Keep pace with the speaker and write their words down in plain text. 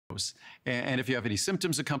And if you have any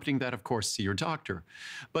symptoms accompanying that, of course, see your doctor.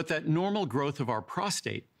 But that normal growth of our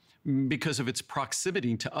prostate, because of its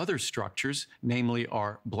proximity to other structures, namely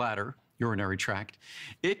our bladder, urinary tract,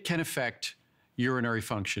 it can affect urinary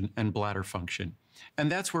function and bladder function.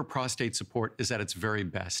 And that's where prostate support is at its very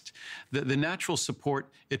best. The natural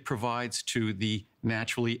support it provides to the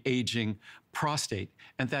naturally aging prostate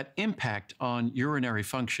and that impact on urinary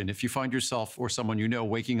function. If you find yourself or someone you know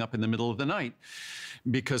waking up in the middle of the night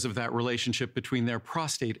because of that relationship between their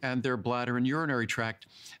prostate and their bladder and urinary tract,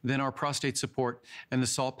 then our prostate support and the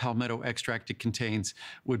salt palmetto extract it contains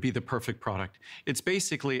would be the perfect product. It's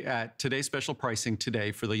basically at today's special pricing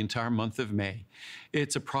today for the entire month of May.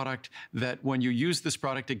 It's a product that when you use this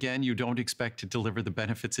product again, you don't expect to deliver the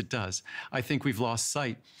benefits it does. I think we've lost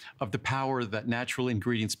sight of the power that natural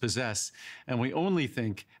ingredients possess, and we only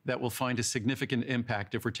think that we'll find a significant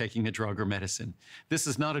impact if we're taking a drug or medicine. This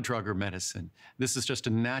is not a drug or medicine. This is just a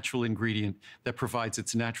natural ingredient that provides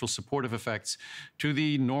its natural supportive effects to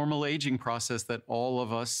the normal aging process that all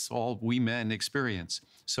of us, all we men experience.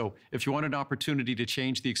 So if you want an opportunity to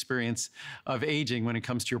change the experience of aging when it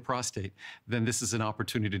comes to your prostate, then this is an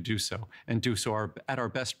opportunity to do so, and do so at our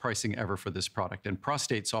best pricing ever for this product. And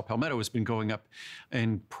prostate saw palmetto has been going up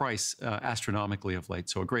in price astronomically of late,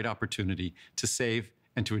 so a great opportunity to save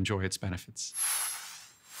and to enjoy its benefits.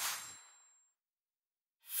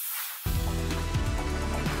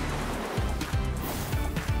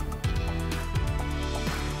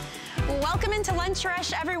 Welcome into Lunch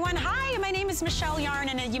Rush, everyone. Hi, my name is Michelle Yarn,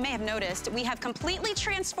 and you may have noticed we have completely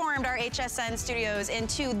transformed our HSN studios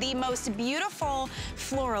into the most beautiful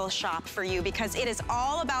floral shop for you because it is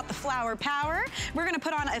all about the flower power. We're going to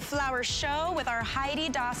put on a flower show with our Heidi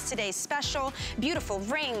Daas Today special. Beautiful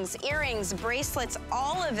rings, earrings, bracelets,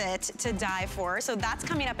 all of it to die for. So that's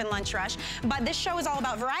coming up in Lunch Rush. But this show is all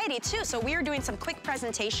about variety too. So we are doing some quick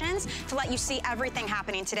presentations to let you see everything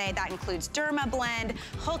happening today. That includes Derma Blend,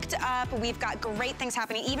 Hooked Up. We've got great things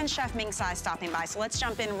happening, even Chef Ming Tsai stopping by. So let's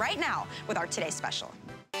jump in right now with our Today Special.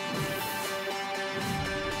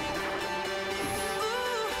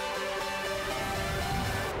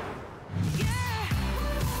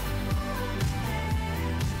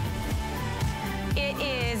 It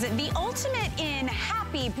is the ultimate in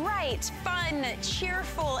happy, bright, fun,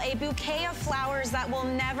 cheerful, a bouquet of flowers that will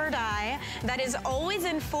never die, that is always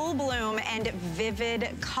in full bloom and vivid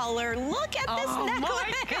color. Look at this necklace.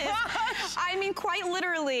 My gosh. I mean, quite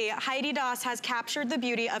literally, Heidi Daas has captured the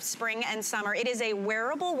beauty of spring and summer. It is a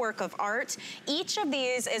wearable work of art. Each of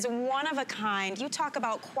these is one of a kind. You talk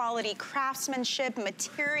about quality, craftsmanship,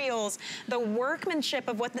 materials, the workmanship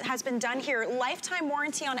of what has been done here. Lifetime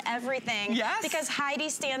warranty on everything. Yes. Because Heidi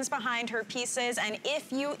stands behind her pieces, and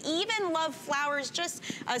if you even love flowers just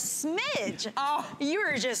a smidge,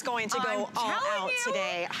 you're just going to go all out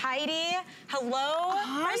today. Heidi, hello.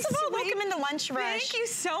 First of all, welcome into Lunch Rush. Thank you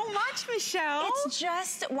so much, Michelle. It's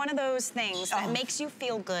just one of those things that makes you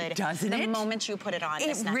feel good. Doesn't it? The moment you put it on.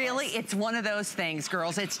 It really, it's one of those things,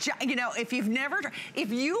 girls. It's just, you know, if you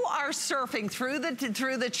are surfing through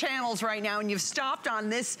the channels right now and you've stopped on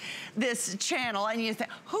this channel and you think,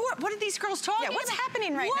 what are these girls talking about? What's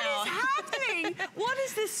happening right now? What is happening? What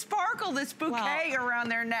is this sparkle, this bouquet around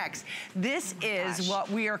their necks? This is what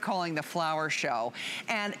we are calling the flower show.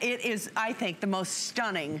 And it is, I think, the most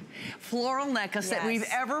stunning floral necklace that we've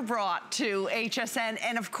ever brought to HSN.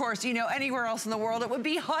 And of course, you know, anywhere else in the world, it would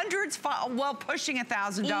be hundreds, well, pushing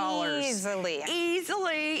 $1,000.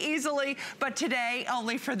 Easily. But today,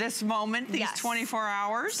 only for this moment, these 24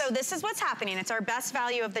 hours. So this is what's happening. It's our best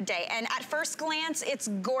value of the day. And at first glance, it's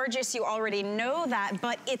gorgeous. You already know that,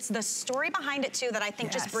 but it's the story behind it too that I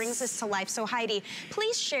think just brings this to life. So Heidi,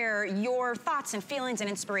 please share your thoughts and feelings and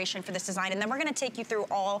inspiration for this design, and then we're gonna take you through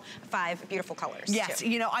all 5 beautiful colors. Yes, too.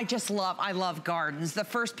 you know, I love gardens. The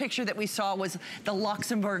first picture that we saw was the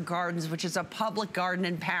Luxembourg Gardens, which is a public garden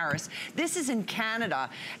in Paris. This is in Canada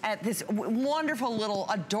at this wonderful little,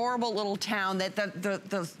 adorable little town that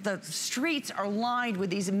the streets are lined with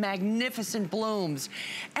these magnificent blooms.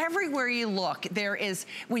 Everywhere you look, there is,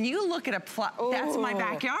 when you look at that's my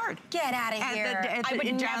backyard. Get out of here. I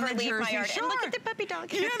would never leave my yard. Sure. And look at the puppy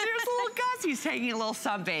dog. Yeah, there's little Gus. He's taking a little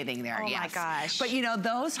sunbathing there. Oh my gosh. But you know,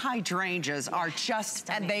 those hydrangeas are just,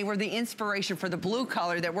 and they were the inspiration for the blue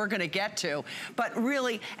color that we're gonna get to. But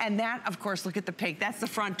really, and that, of course, look at the pink. That's the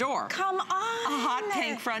front door. Come on. A hot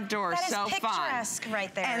pink front door. That is so picturesque fun.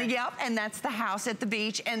 right there. And and that's the house at the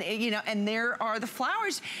beach. And you know, and there are the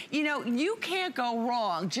flowers. You know, you can't go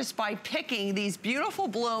wrong just by picking these beautiful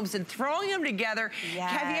blooms and throwing them together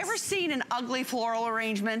Yes. Have you ever seen an ugly floral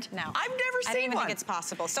arrangement? No. I've never seen I don't even one. think it's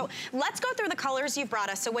possible. So let's go through the colors you've brought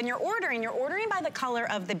us. So when you're ordering by the color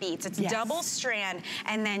of the beads. It's double strand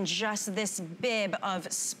and then just this bib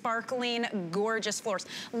of sparkling, gorgeous floors.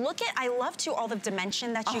 Look at, I love too all the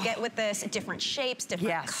dimension that you get with this, different shapes,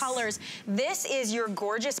 different colors. This is your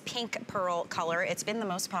gorgeous pink pearl color. It's been the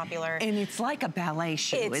most popular. And it's like a ballet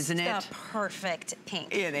shoe, isn't it? It's the perfect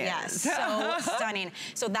pink. It is. Yes, so stunning.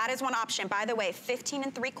 So that is one option. By the way, 15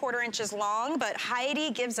 3/4 inches long, but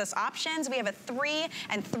Heidi gives us options. We have a 3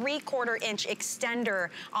 3/4 inch extender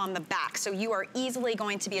on the back. So you are easily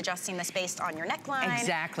going to be adjusting this based on your neckline,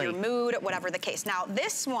 your mood, whatever the case. Now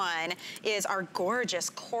this one is our gorgeous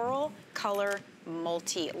coral color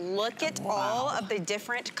multi. Look at all of the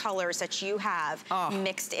different colors that you have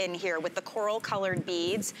mixed in here with the coral colored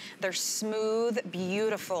beads. They're smooth,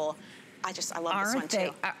 beautiful. I love this one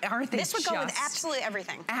too. Aren't they This would go with absolutely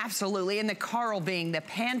everything. Absolutely, and the coral being the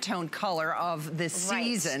Pantone color of this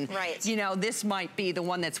season. Right. You know, this might be the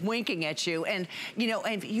one that's winking at you. And, you know,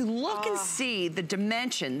 and if you look and see the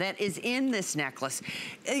dimension that is in this necklace,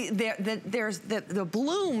 the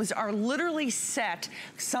blooms are literally set.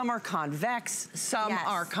 Some are convex, some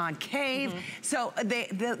are concave. So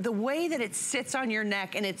the way that it sits on your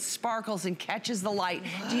neck and it sparkles and catches the light.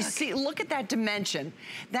 Do you see, look at that dimension.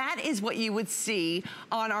 That is what you would see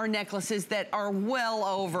on our necklaces that are well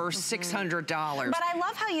over $600. But I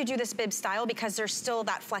love how you do this bib style because there's still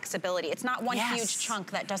that flexibility. It's not one huge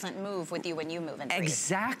chunk that doesn't move with you when you move in.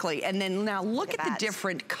 Exactly. And then now look at the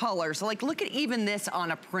different colors. Like look at even this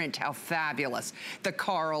on a print, how fabulous the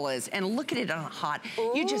coral is. And look at it on hot.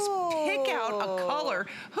 You just pick out a color.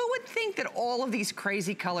 Who would think that all of these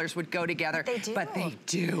crazy colors would go together? They do. But they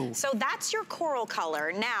do. So that's your coral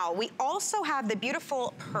color. Now we also have the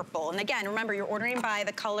beautiful purple. And again, remember, you're ordering by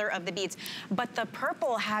the color of the beads, but the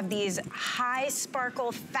purple have these high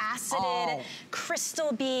sparkle, faceted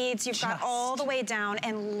crystal beads. You've got all the way down,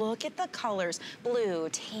 and look at the colors. Blue,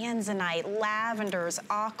 tanzanite, lavenders,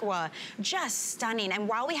 aqua, just stunning. And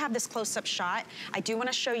while we have this close-up shot, I do want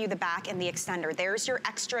to show you the back and the extender. There's your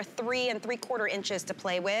extra 3 3/4 inches to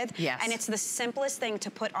play with. And it's the simplest thing to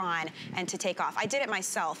put on and to take off. I did it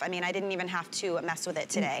myself. I mean, I didn't even have to mess with it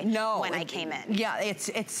today when I came in. Yeah, it's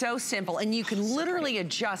so simple, and you can literally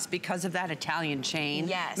adjust because of that Italian chain.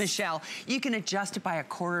 Michelle, you can adjust it by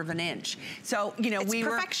 1/4 of an inch. So you know,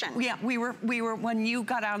 perfection. we were when you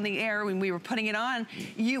got on the air when we were putting it on,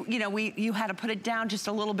 you had to put it down just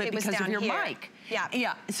a little bit because of your mic.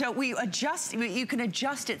 So you can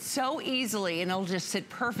adjust it so easily, and it'll just sit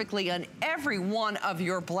perfectly on every one of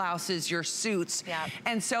your blouses, your suits,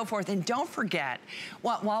 and so forth. And don't forget,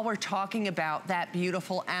 while we're talking about that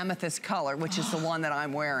beautiful amethyst color, which is the one that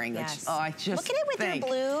I'm wearing. Which, I just look at it with your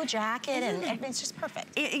blue jacket, and it's just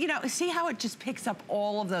perfect. You know, see how it just picks up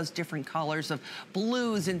all of those different colors of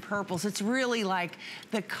blues and purples. It's really like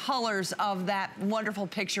the colors of that wonderful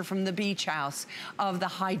picture from the beach house of the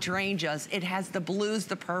hydrangeas. It has the blues,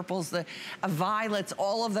 the purples, the violets,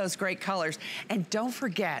 all of those great colors. And don't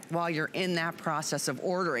forget, while you're in that process of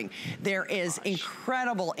ordering, there is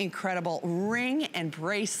incredible, incredible ring and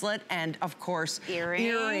bracelet and, of course,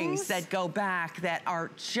 earrings that go back that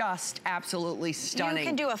are just absolutely stunning. You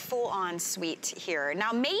can do a full-on suite here.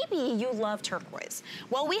 Now, maybe you love turquoise.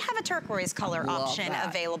 Well, we have a turquoise color option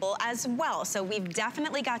available as well. So we've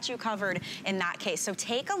definitely got you covered in that case. So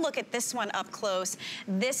take a look at this one up close.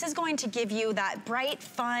 This is going to give you that bright,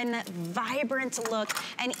 fun, vibrant look.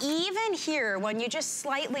 And even here, when you just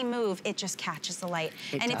slightly move, it just catches the light.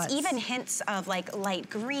 It's even hints of like light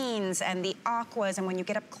greens and the aquas. And when you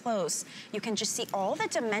get up close, you can just see all the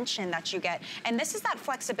dimension that you get. And this is that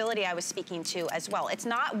flexibility I was speaking to as well. It's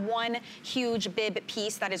not one huge bib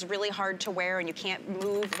piece that is really hard to wear and you can't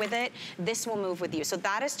move with it. This will move with you. So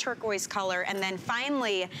that is turquoise color. And then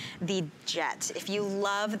finally, the jet. If you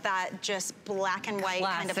love that just black and white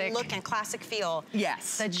kind of look and classic feel.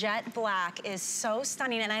 The jet black is so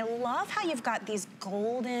stunning. And I love how you've got these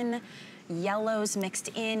golden yellows mixed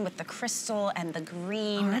in with the crystal and the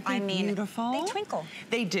green. Aren't they beautiful? They twinkle.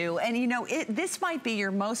 They do. And you know, this might be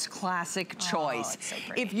your most classic choice. It's so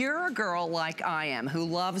pretty. If you're a girl like I am who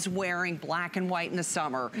loves wearing black and white in the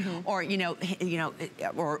summer, or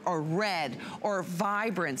or red or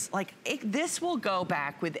vibrance, like this will go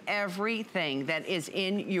back with everything that is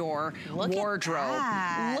in your wardrobe.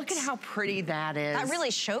 Look at how pretty that is. That really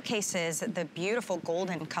showsays the beautiful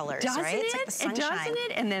golden colors, Doesn't right? it? It's like the sunshine. Doesn't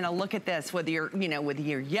it? And then a look at this. this, whether you're, you know, with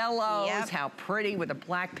your yellows, how pretty, with a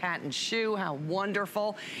black patent shoe, how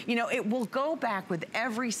wonderful. You know, it will go back with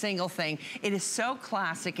every single thing. It is so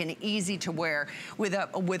classic and easy to wear with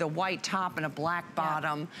a white top and a black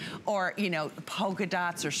bottom, or, you know, polka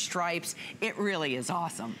dots or stripes. It really is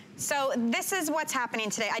awesome. So this is what's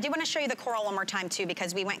happening today. I do want to show you the coral one more time too,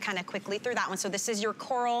 because we went kind of quickly through that one. So this is your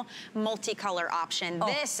coral multicolor option.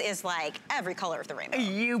 This is like every color of the rainbow.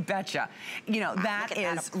 You betcha. You know, that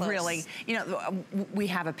is really, you know, we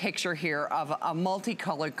have a picture here of a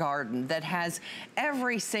multicolored garden that has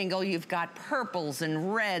every single, you've got purples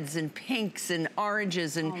and reds and pinks and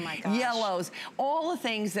oranges and yellows, all the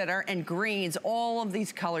things that are, and greens, all of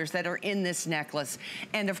these colors that are in this necklace.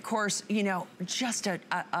 And of course, you know, just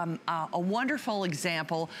a wonderful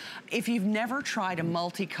example. If you've never tried a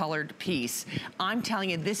multicolored piece, I'm telling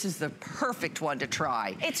you, this is the perfect one to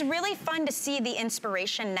try. It's really fun to see the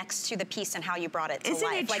inspiration next to the piece and how you brought it to life.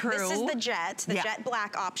 Isn't it true? Like this is the jet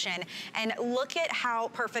black option, and look at how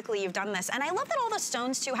perfectly you've done this. And I love that all the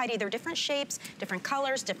stones too, Heidi, they're different shapes, different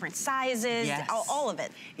colors, different sizes, all of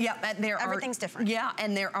it. Yeah, everything's different. Yeah,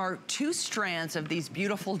 and there are 2 strands of these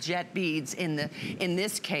beautiful jet beads in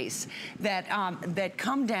this case that that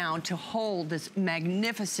come down to hold this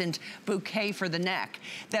magnificent bouquet for the neck,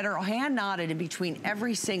 that are hand knotted in between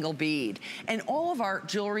every single bead. And all of our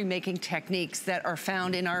jewelry making techniques that are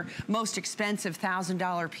found in our most expensive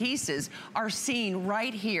 $1,000 pieces are seen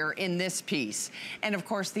right here in this piece. And of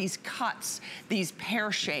course, these cuts, these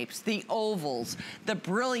pear shapes, the ovals, the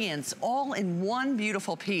brilliance, all in one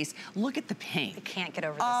beautiful piece. Look at the pink. You can't get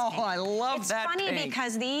over this pink. I love that pink. It's funny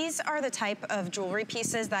because these are the type of jewelry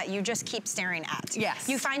pieces that you just keep staring at. Yes.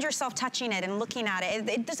 You find yourself touching it and looking at it.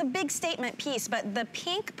 It's a big statement piece, but the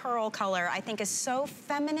pink pearl color I think is so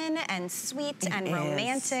feminine and sweet and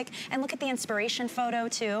romantic. And look at the inspiration photo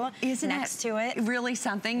too. Isn't next to it really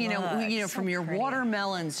something? You know, from your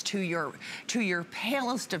watermelons to your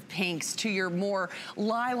palest of pinks to your more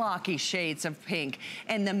lilac-y shades of pink,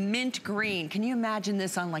 and the mint green. Can you imagine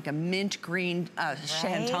this on like a mint green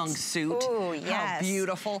shantung suit? Ooh, yes. How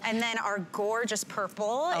beautiful. And then our gorgeous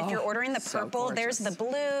purple. If you're ordering the purple, there's the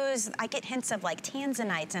blues. I get hints of like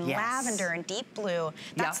tanzanite and lavender and deep blue.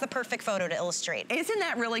 That's the perfect photo to illustrate. Isn't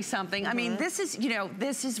that really something? I mean, this is, you know,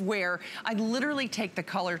 this is where I literally take the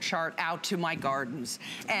color chart out to my gardens,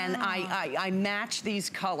 and I match these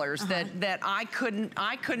colors that I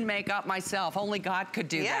couldn't make up myself. Only God could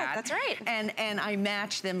do that. Yeah, that's right. And I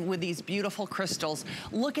match them with these beautiful crystals.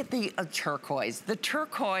 Look at the turquoise. The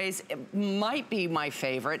turquoise might be my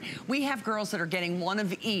favorite. We have girls that are getting one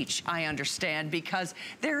of each, I understand, because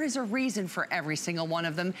there is a reason for every single one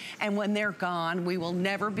of them, and when they're gone, we will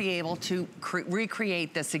never be able to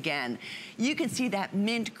recreate this again. You can see that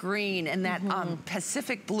mint green and that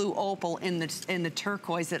Pacific blue opal in the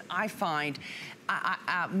turquoise that I find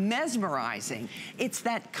mesmerizing. It's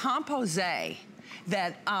that composé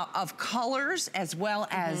that of colors as well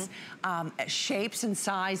as shapes and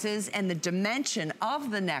sizes and the dimension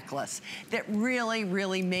of the necklace that really,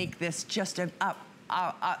 really make this just a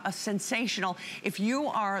sensational, if you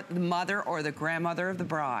are the mother or the grandmother of the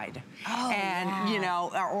bride, you know,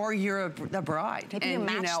 or you're the bride. Maybe you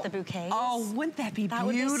match the bouquets. Oh, wouldn't that be beautiful?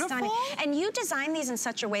 Would be stunning. And you design these in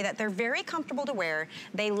such a way that they're very comfortable to wear.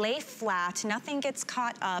 They lay flat, nothing gets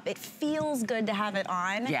caught up. It feels good to have it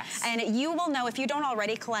on. Yes. And you will know, if you don't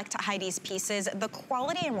already collect Heidi's pieces, the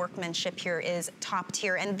quality and workmanship here is top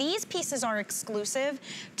tier. And these pieces are exclusive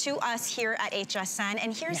to us here at HSN.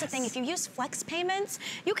 And here's the thing, if you use flex payments,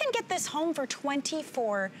 you can get this home for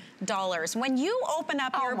 $24. When you open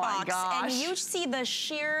up your box and you see the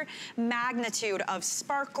sheer magnitude of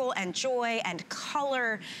sparkle and joy and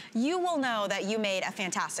color, you will know that you made a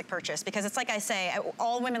fantastic purchase, because it's like I say,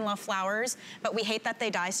 all women love flowers, but we hate that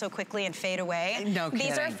they die so quickly and fade away. No kidding.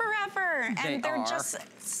 These are forever, and they're just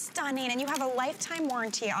stunning, and you have a lifetime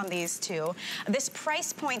warranty on these too. This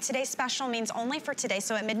price point, today's special, means only for today.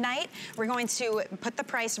 So at midnight, we're going to put the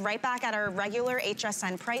price right back at our regular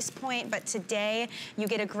HSN price point, but today you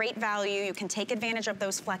get a great value. You can take advantage of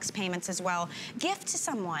those flex payments as well. Gift to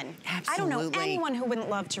someone. Absolutely. I don't know anyone who wouldn't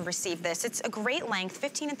love to receive this. It's a great length,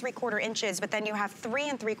 15 3/4 inches, but then you have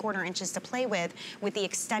 3 3/4 inches to play with the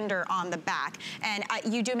extender on the back. And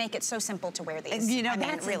you do make it so simple to wear these. You know,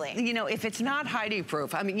 that's really. You know, if it's not Heidi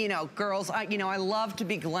proof, I mean, you know, girls, you know, I love to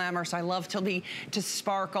be glamorous. I love to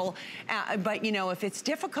sparkle. But, you know, if it's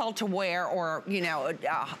difficult to wear, or, you know,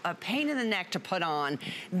 a pain in the neck to put on.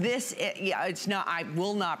 This, yeah, it's not, I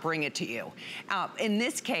will not bring it to you. In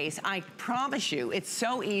this case, I promise you, it's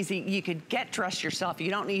so easy. You could get dressed yourself. You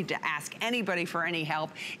don't need to ask anybody for any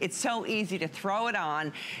help. It's so easy to throw it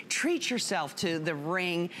on. Treat yourself to the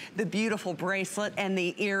ring, the beautiful bracelet, and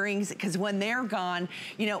the earrings, because when they're gone,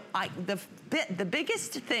 you know, the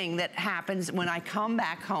biggest thing that happens when I come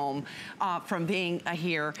back home from being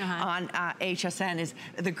here on HSN is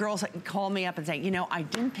the girls call me up and say, you know, I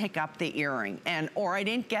didn't pick up the earring, or I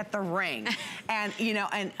didn't get the ring, and you know,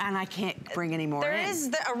 and I can't bring any more in. There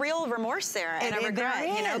is a real remorse there and a regret,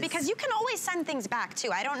 you know, because you can always send things back too.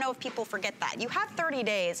 I don't know if people forget that. You have 30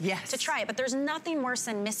 days to try it, but there's nothing worse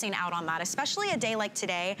than missing out on that, especially a day like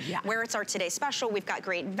today, where it's our Today Special. We've got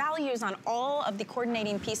great values on all of the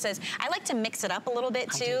coordinating pieces. I like to mix it up a little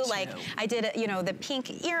bit too. Like I did, you know, the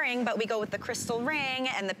pink earring, but we go with the crystal ring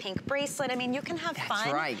and the pink bracelet. I mean, you can have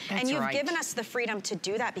fun. And you've given us the freedom to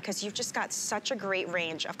do that because you've just got such a great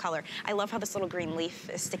range of color. I love how this little green leaf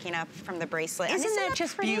is sticking up from the bracelet. Isn't that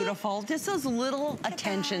just beautiful? Just those little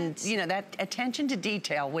attentions, you know, that attention to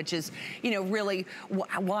detail, which is, you know, really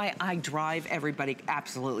why I drive everybody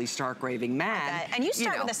absolutely stark raving mad. And you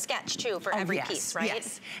start with a sketch too for every piece, right?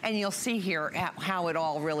 Yes, and you'll see here how it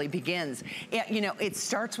all really begins. You know, it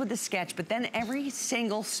starts with the sketch, but then every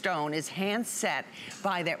single stone is hand set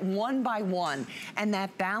by that one by one, and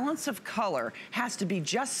that balance of color has to be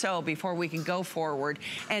just so before we can go forward.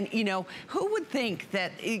 And you know, who would think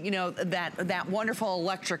that, you know, that wonderful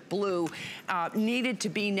electric blue needed to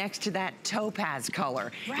be next to that topaz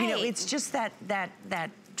color? You know, it's just that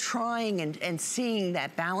trying and seeing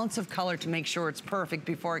that balance of color to make sure it's perfect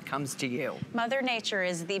before it comes to you. Mother Nature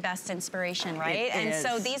is the best inspiration, right? And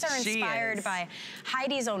so these are inspired by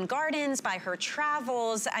Heidi's own gardens, by her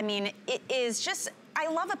travels. I mean, it is just, I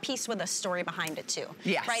love a piece with a story behind it too.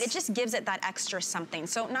 Right? It just gives it that extra something.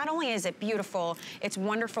 So not only is it beautiful, it's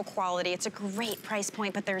wonderful quality, it's a great price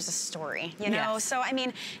point, but there's a story, you know? So, I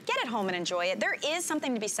mean, get it home and enjoy it. There is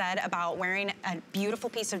something to be said about wearing a beautiful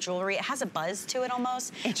piece of jewelry. It has a buzz to it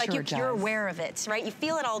almost. Like you're aware of it, right? You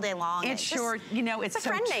feel it all day long. It's sure, you know, it's a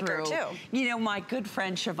friend maker too. You know, my good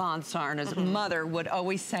friend Siobhan Sarna's mother would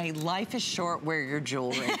always say, life is short, wear your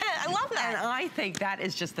jewelry. I love that. And I think that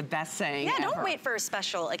is just the best saying ever. Don't wait for a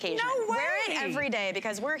special occasion. No way. Wear it every day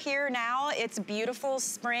because we're here now. It's beautiful.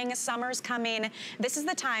 Spring, summer's coming. This is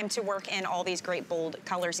the time to work in all these great bold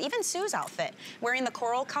colors. Even Sue's outfit, wearing the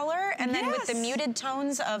coral color and then with the muted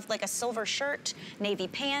tones of like a silver shirt, navy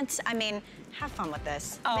pants. I mean, have fun with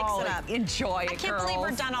this. Mix it up. Enjoy it, I can't believe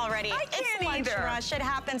we're done already. It's Lunch Rush. It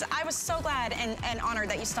happens. I was so glad and honored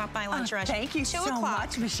that you stopped by Lunch Rush. Thank you so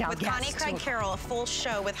much, Michelle. With Connie Craig Carroll, a full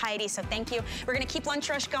show with Heidi. So thank you. We're going to keep Lunch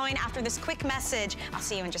Rush going after this quick message. I'll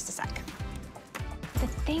see you in just a sec. The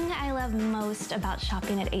thing I love most about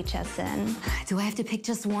shopping at HSN. Do I have to pick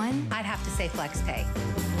just one? I'd have to say FlexPay.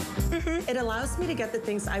 It allows me to get the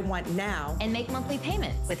things I want now and make monthly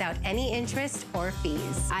payments without any interest or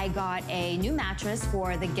fees. I got a new mattress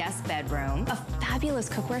for the guest bedroom, A fabulous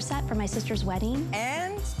cookware set for my sister's wedding.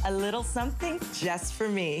 and a little something just for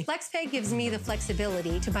me. FlexPay gives me the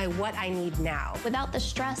flexibility to buy what I need now Without the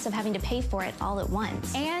stress of having to pay for it all at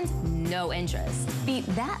once. and no interest. Beat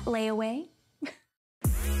that layaway.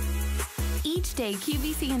 Each day,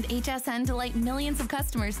 QVC and HSN delight millions of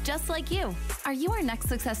customers just like you. Are you our next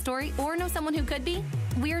success story or know someone who could be?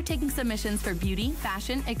 We are taking submissions for beauty,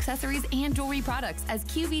 fashion, accessories, and jewelry products as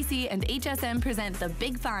QVC and HSN present The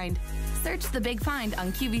Big Find. Search The Big Find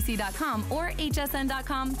on QVC.com or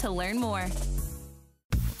HSN.com to learn more.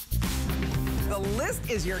 The List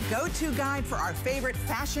is your go-to guide for our favorite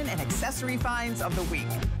fashion and accessory finds of the week.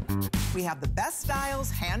 We have the best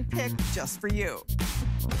styles handpicked just for you.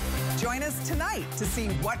 Join us tonight to see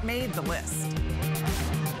what made the list.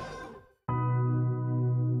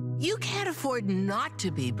 You can't afford not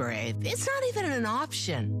to be brave. It's not even an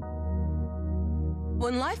option.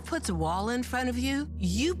 When life puts a wall in front of you,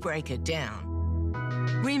 you break it down.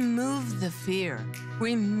 Remove the fear.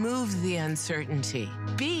 Remove the uncertainty.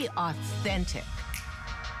 Be authentic.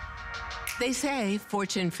 They say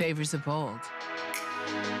fortune favors the bold.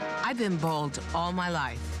 I've been bold all my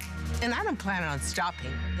life, and I don't plan on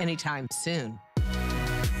stopping anytime soon.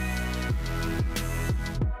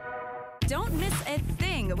 Don't miss a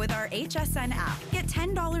thing with our HSN app. Get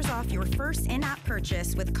 $10 off your first in-app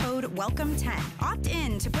purchase with code WELCOME10. Opt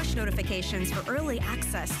in to push notifications for early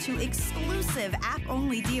access to exclusive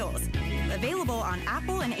app-only deals. Available on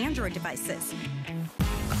Apple and Android devices.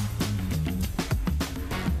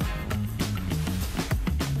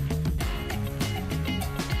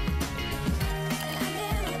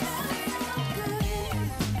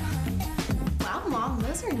 Wow, Mom,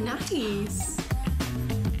 those are nice.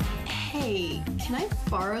 Hey, can I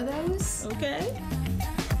borrow those? Okay.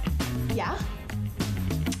 Yeah?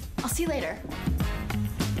 I'll see you later.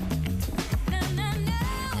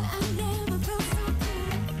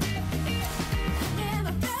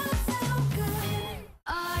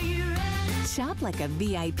 Shop like a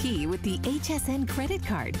VIP with the HSN credit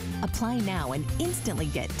card. Apply now and instantly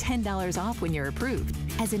get $10 off when you're approved.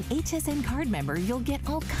 As an HSN card member, you'll get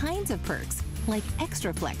all kinds of perks, like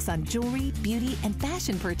extra flex on jewelry, beauty, and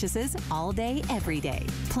fashion purchases all day, every day.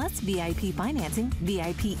 Plus VIP financing,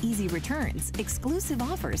 VIP easy returns, exclusive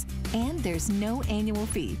offers, and there's no annual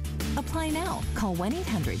fee. Apply now. Call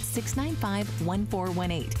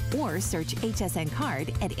 1-800-695-1418 or search HSN card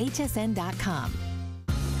at hsn.com.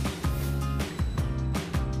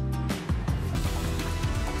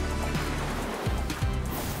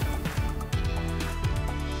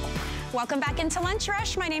 Welcome back into Lunch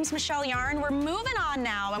Rush. My name's Michelle Yarn. We're moving on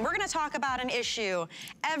now, and we're going to talk about an issue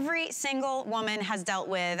every single woman has dealt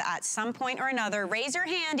with at some point or another. Raise your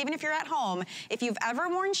hand, even if you're at home, if you've ever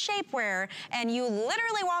worn shapewear and you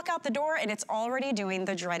literally walk out the door and it's already doing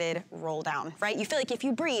the dreaded roll down, right? You feel like if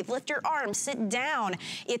you breathe, lift your arms, sit down,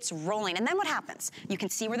 it's rolling. And then what happens? You can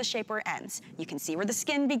see where the shapewear ends. You can see where the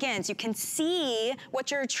skin begins. You can see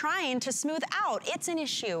what you're trying to smooth out. It's an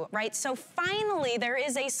issue, right? So finally, there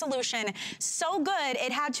is a solution so good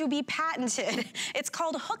it had to be patented. It's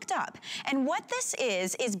called Hooked Up. And what this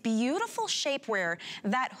is beautiful shapewear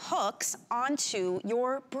that hooks onto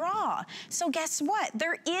your bra. So guess what?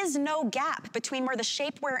 There is no gap between where the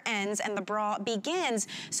shapewear ends and the bra begins.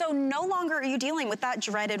 So no longer are you dealing with that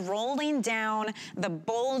dreaded rolling down, the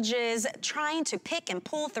bulges, trying to pick and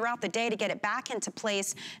pull throughout the day to get it back into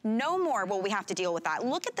place. No more will we have to deal with that.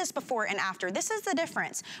 Look at this before and after. This is the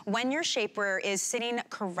difference when your shapewear is sitting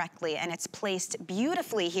correctly and it's placed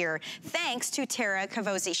beautifully here, thanks to Tara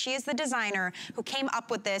Cavosi. She is the designer who came up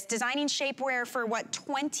with this, designing shapewear for what,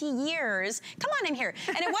 20 years? Come on in here.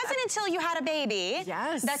 And it wasn't until you had a baby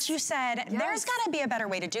that you said, there's gotta be a better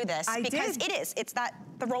way to do this. Because it is, it's that,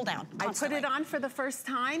 the roll down constantly. I put it on for the first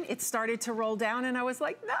time, it started to roll down and I was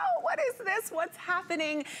like, no, what is this? What's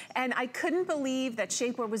happening? And I couldn't believe that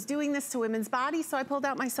shapewear was doing this to women's bodies, so I pulled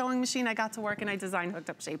out my sewing machine, I got to work and I designed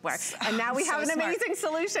Hooked Up shapewear. And now we have an amazing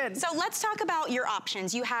solution. So let's talk about your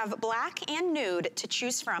options. You have black and nude to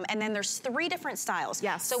choose from, and then there's 3 different styles.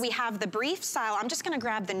 Yes. So we have the brief style. I'm just gonna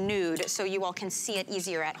grab the nude so you all can see it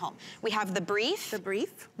easier at home. We have the brief.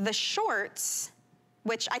 The shorts,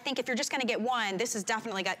 which I think if you're just gonna get one, this is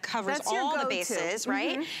definitely covers all the bases,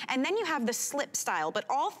 right? And then you have the slip style, but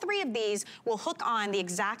all 3 of these will hook on the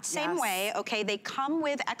exact same way, okay? They come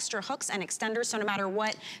with extra hooks and extenders, so no matter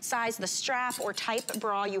what size the strap or type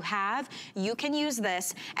bra you have, you can use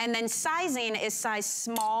this. And then sizing is size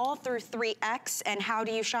small through 3X, and how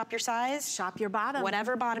do you shop your size? Shop your bottom.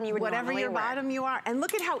 Whatever bottom you would normally wear. Whatever your bottom you are. And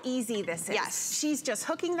look at how easy this is. Yes. She's just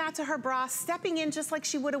hooking that to her bra, stepping in just like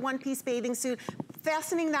she would a one-piece bathing suit,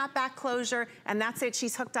 fastening that back closure, and that's it,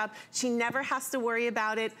 she's hooked up. She never has to worry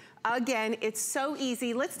about it. Again, it's so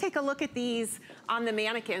easy. Let's take a look at these on the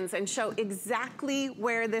mannequins and show exactly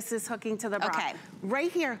where this is hooking to the bra. Okay.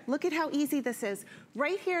 Right here, look at how easy this is.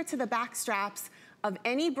 Right here to the back straps of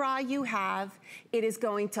any bra you have, it is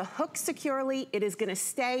going to hook securely, it is gonna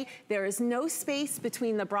stay. There is no space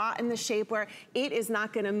between the bra and the shapewear. It is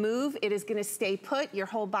not gonna move, it is gonna stay put. Your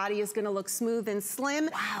whole body is gonna look smooth and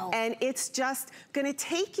slim. Wow. And it's just gonna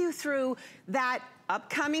take you through that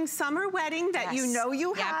upcoming summer wedding that you know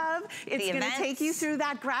you have. It's gonna take you through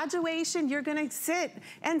that graduation. You're gonna sit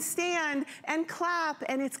and stand and clap,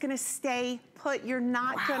 and it's gonna stay put. You're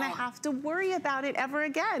not gonna have to worry about it ever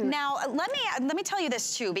again. Now, let me tell you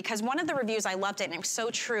this too, because one of the reviews, I loved it, and it was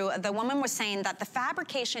so true. The woman was saying that the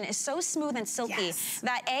fabrication is so smooth and silky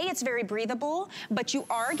that A, it's very breathable, but you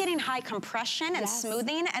are getting high compression and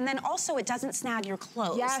smoothing, and then also it doesn't snag your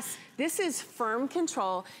clothes. Yes, this is firm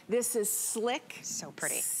control. This is slick. So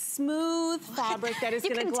pretty. Smooth fabric that is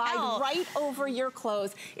gonna glide right over your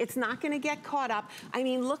clothes. It's not gonna get caught up. I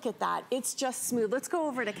mean, look at that. It's just smooth. Let's go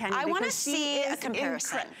over to Kenya. I wanna see a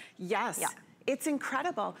comparison. Yes, it's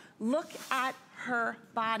incredible. Look at her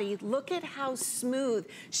body. Look at how smooth.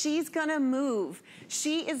 She's gonna move.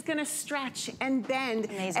 She is gonna stretch and bend.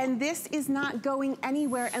 Amazing. And this is not going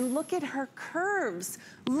anywhere. And look at her curves.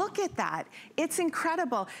 Look at that. It's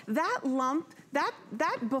incredible. That lump,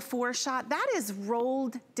 that before shot, that is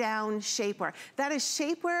rolled down shapewear. That is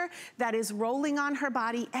shapewear that is rolling on her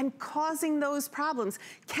body and causing those problems.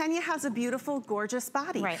 Kenya has a beautiful, gorgeous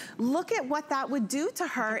body. Right. Look at what that would do to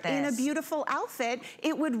her in a beautiful outfit.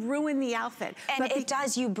 It would ruin the outfit. And it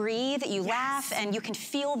does, you breathe, you laugh, and you can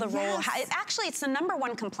feel the roll. Actually, it's the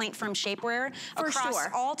 #1 complaint from shapewear across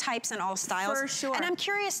all types and all styles. For sure. And I'm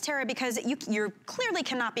curious, Tara, because you clearly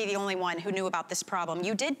cannot be the only one who knew about this problem.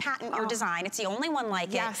 You did patent your design. It's the only one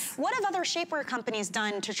like it. What have other shapewear companies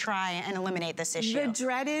done to try and eliminate this issue? The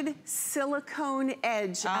dreaded silicone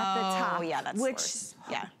edge at the top. Oh, yeah, that's worse.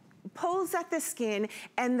 Yeah. Pulls at the skin,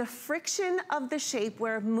 and the friction of the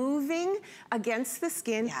shapewear moving against the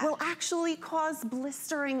skin will actually cause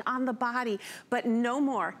blistering on the body. But no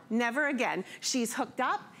more, never again. She's hooked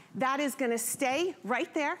up. That is gonna stay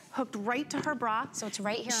right there, hooked right to her bra. So it's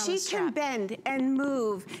right here on the the strap. She can bend and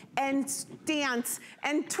move and dance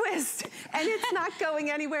and twist, and it's not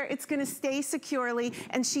going anywhere. It's gonna stay securely,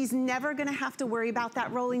 and she's never gonna have to worry about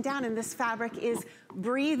that rolling down. And this fabric is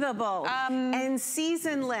breathable and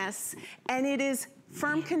seasonless, and it is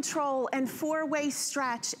firm control and 4-way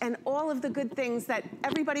stretch and all of the good things that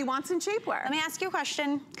everybody wants in shapewear. Let me ask you a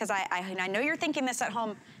question, because I know you're thinking this at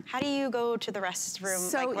home. How do you go to the restroom?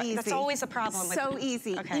 So easy. That's always a problem. So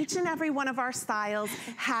easy. Each and every one of our styles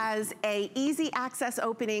has a easy access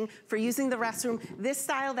opening for using the restroom. This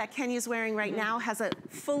style that Kenya's wearing right now has a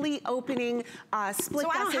fully opening split.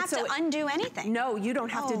 So I don't have to undo anything? No, you don't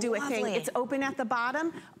have to do a thing. It's open at the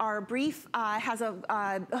bottom. Our brief has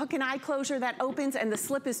a hook and eye closure that opens, and the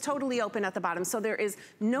slip is totally open at the bottom. So there is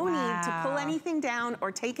no need to pull anything down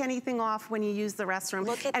or take anything off when you use the restroom.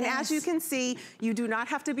 Look at and this. As you can see, you do not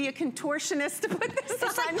have to be a contortionist to put this on.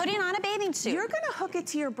 It's like putting on a bathing suit. You're gonna hook it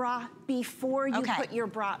to your bra before you put your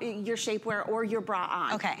bra, your shapewear or your bra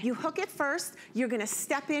on. You hook it first, you're gonna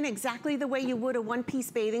step in exactly the way you would a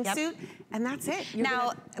one-piece bathing suit, and that's it.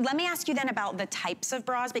 Now, let me ask you then about the types of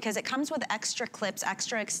bras, because it comes with extra clips,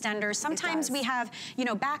 extra extenders. Sometimes we have, you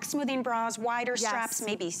know, back smoothing bras, wider straps,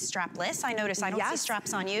 maybe strapless. I notice I don't see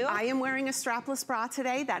straps on you. I am wearing a strapless bra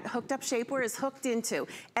today that hooked up shapewear is hooked into.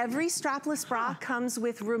 Every strapless bra comes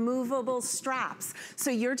with removable straps.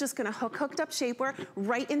 So you're just gonna hook hooked up shapewear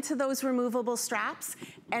right into those removable straps,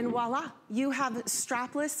 and voila, you have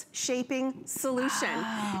strapless shaping solution.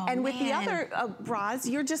 And with the other bras,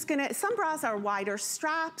 you're just gonna, some bras are wider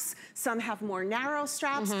straps, some have more narrow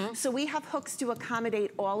straps, so we have hooks to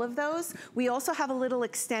accommodate all of those. We also have a little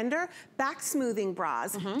extender. Back smoothing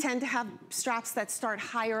bras tend to have straps that start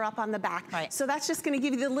higher up on the back. So that's just gonna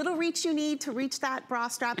give you the little reach you need to reach that bra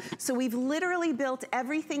strap. So we've literally built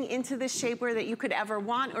everything into this shapewear that you could ever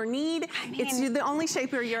want or need. It's the only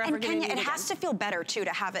shapewear you're ever gonna need. It has to feel better too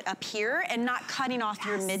to have it up here and not cutting off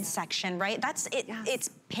your midsection, right? That's it. It's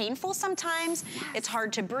painful sometimes. It's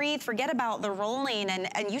hard to breathe. Forget about the rolling.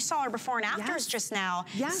 And you saw her before and afters just now.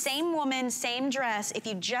 Same woman, same dress. If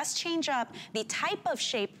you just change up the type of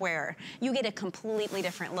shapewear, you get a completely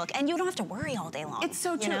different look, and you don't have to worry all day long. It's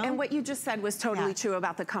so true, and what you just said was totally true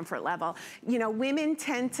about the comfort level. You know, women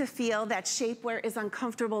tend to feel that shapewear is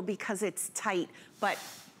uncomfortable because it's tight, but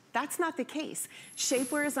that's not the case.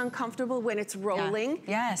 Shapewear is uncomfortable when it's rolling,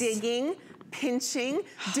 digging, pinching,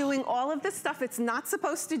 doing all of the stuff it's not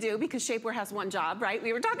supposed to do, because shapewear has one job, right?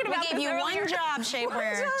 We were talking about this earlier. We gave you one job,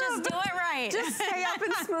 shapewear. Just do it right. Just stay up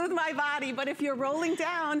and smooth my body. But if you're rolling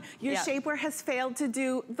down, your shapewear has failed to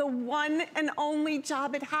do the one and only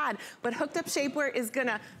job it had. But hooked up shapewear is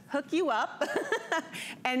gonna hook you up,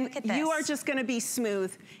 and you are just gonna be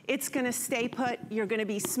smooth. It's gonna stay put, you're gonna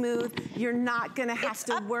be smooth. You're not gonna have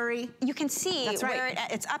to worry. You can see where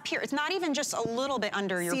it's up here. It's not even just a little bit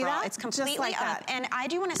under your bra. It's completely up. And I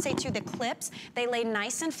do wanna say too, the clips, they lay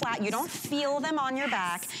nice and flat. You don't feel them on your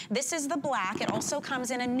back. This is the black. It also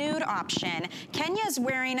comes in a nude option. Kenya's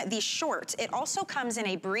wearing the short. It also comes in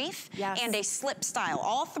a brief and a slip style.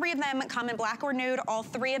 All three of them come in black or nude. All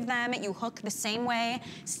three of them you hook the same way.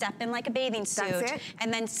 Step in like a bathing suit.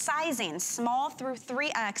 And then sizing, small through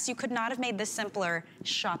 3X. You could not have made this simpler.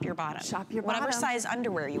 Shop your bottom. Shop your Whatever bottom. size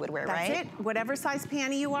underwear you would wear, right? That's it. Whatever size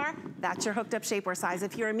panty you are, that's your hooked up shapewear size.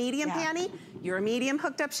 If you're a medium panty, you're a medium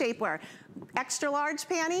hooked up shapewear. Extra large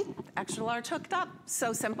panty, extra large hooked up.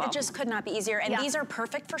 So simple. It just could not be easier. And these are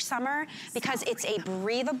perfect for summer because it's a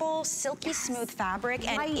breathable, silky smooth fabric,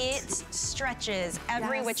 and it stretches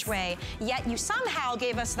every which way. Yet you somehow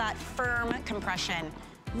gave us that firm compression.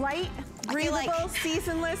 Light, breathable,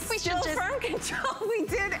 seasonless, still firm control. We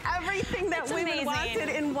did everything that women wanted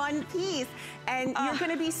in one piece. And you're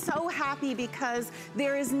gonna be so happy because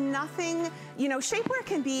there is nothing, you know, shapewear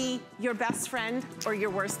can be your best friend or your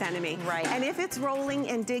worst enemy. Right. And if it's rolling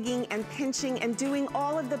and digging and pinching and doing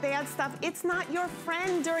all of the bad stuff, it's not your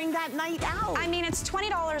friend during that night out. I mean, it's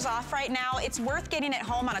 $20 off right now. It's worth getting it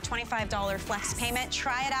home on a $25 flex payment.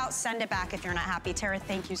 Try it out, send it back if you're not happy. Tara,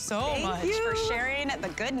 thank you so much for sharing the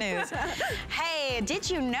good news. Hey, did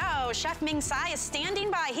you know Chef Ming Tsai is standing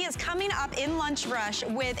by? He is coming up in Lunch Rush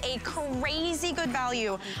with a crazy good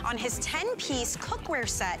value on his 10-piece cookware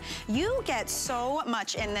set. You get so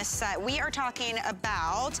much in this set. We are talking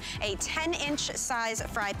about a 10-inch size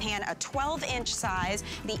fry pan, a 12-inch size,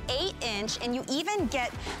 the 8-inch, and you even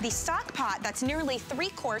get the stock pot that's nearly 3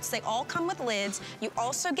 quarts. They all come with lids. You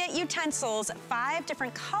also get utensils, 5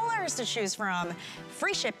 different colors to choose from,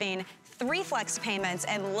 free shipping, 3 flex payments,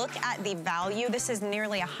 and look at the value. This is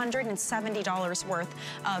nearly $170 worth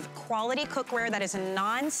of quality cookware that is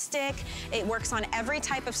non-stick. It works on every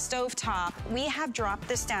type of stovetop. We have dropped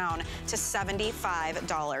this down to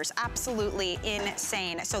 $75. Absolutely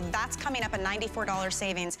insane. So that's coming up a $94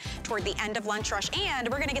 savings toward the end of Lunch Rush, and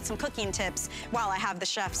we're gonna get some cooking tips while I have the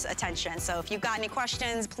chef's attention. So if you've got any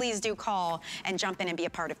questions, please do call and jump in and be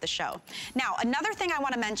a part of the show. Now, another thing I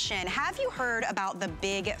wanna mention, have you heard about the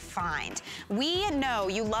Big Find? We know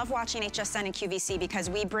you love watching HSN and QVC because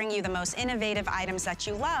we bring you the most innovative items that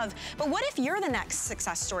you love, but what if you're the next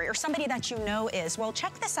success story or somebody that you know is? Well,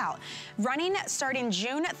 check this out. Running starting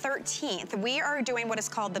June 13th, we are doing what is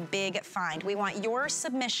called the Big Find. We want your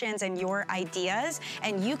submissions and your ideas,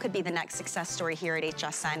 and you could be the next success story here at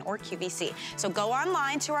HSN or QVC. So go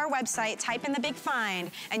online to our website, type in the Big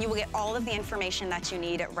Find, and you will get all of the information that you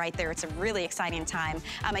need right there. It's a really exciting time,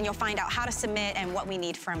 and you'll find out how to submit and what we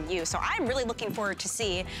need from you. So I'm really looking forward to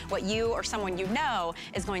see what you or someone you know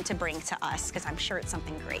is going to bring to us, because I'm sure it's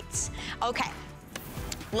something great. Okay.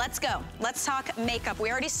 Let's go. Let's talk makeup. We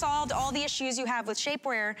already solved all the issues you have with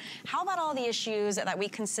shapewear. How about all the issues that we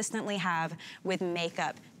consistently have with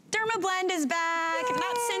makeup? Dermablend is back. Yay.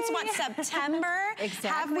 Not since, what, September? Exactly.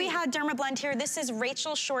 Have we had Dermablend here? This is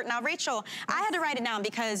Rachel Short. Now, Rachel, I had to write it down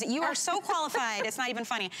because you are so qualified. It's not even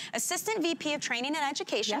funny. Assistant VP of Training and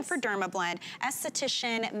Education for Dermablend,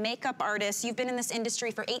 esthetician, makeup artist. You've been in this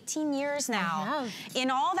industry for 18 years now. I have.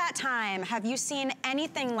 In all that time, have you seen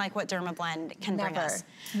anything like what Dermablend can bring us?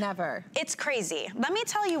 Never. It's crazy. Let me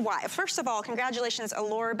tell you why. First of all, congratulations,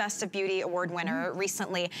 Allure Best of Beauty Award winner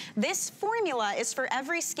recently. This formula is for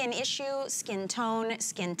every skin issue, skin tone,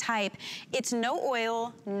 skin type. It's no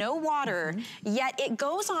oil, no water, yet it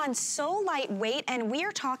goes on so lightweight, and we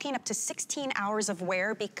are talking up to 16 hours of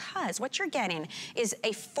wear, because what you're getting is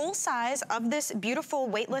a full size of this beautiful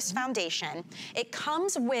weightless foundation. It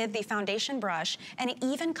comes with the foundation brush, and it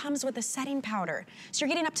even comes with a setting powder. So you're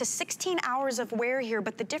getting up to 16 hours of wear here,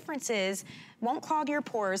 but the difference is, won't clog your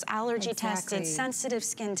pores, allergy tested, sensitive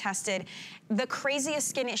skin tested. The craziest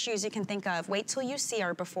skin issues you can think of. Wait till you see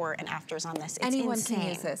our before and afters on this. It's Anyone insane. can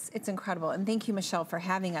use this. It's incredible. And thank you, Michelle, for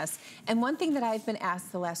having us. And one thing that I've been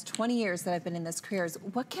asked the last 20 years that I've been in this career is,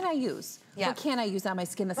 what can I use? What can I use on my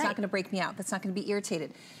skin that's not going to break me out, that's not going to be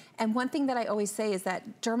irritated? And one thing that I always say is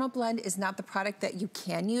that Dermablend is not the product that you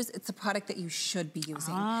can use, it's the product that you should be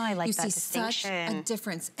using. I like that distinction. You see such a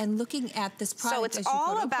difference. And looking at this product, so it's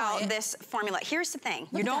all about this formula. Here's the thing,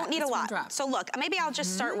 you don't need a lot. So look, maybe I'll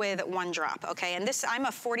just start with 1 drop, okay? And this, I'm a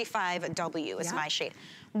 45W is my shade.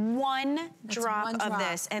 One drop of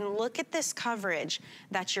this, and look at this coverage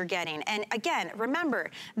that you're getting. And again, remember,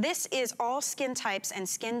 this is all skin types and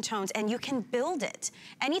skin tones, and you can build it.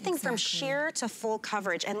 Anything from sheer to full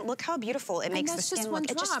coverage, and look how beautiful it makes the skin look.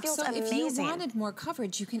 It just feels amazing. If you wanted more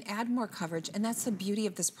coverage, you can add more coverage, and that's the beauty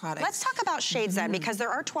of this product. Let's talk about shades then, because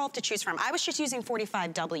there are 12 to choose from. I was just using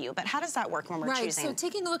 45W, but how does that work when we're choosing? So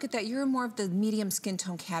taking a look at that, you're more of the medium skin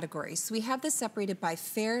tone category. So we have this separated by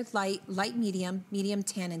fair, light, light medium, medium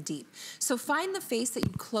tan, and deep. So find the face that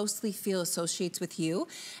you closely feel associates with you.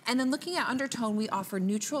 And then looking at undertone, we offer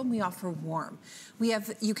neutral and we offer warm.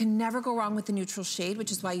 You can never go wrong with the neutral shade,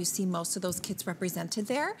 which is why you see most of those kits represented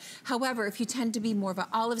there. However, if you tend to be more of an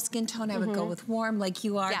olive skin tone, I would go with warm like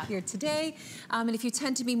you are here today. And if you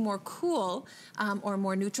tend to be more cool or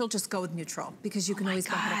more neutral, just go with neutral, because you can always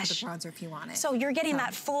bump it up with a bronzer if you want it. So you're getting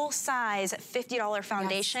that full size $50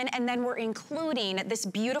 foundation, and then we're including this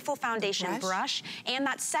beautiful foundation brush and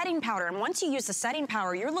that setting powder. And once you use the setting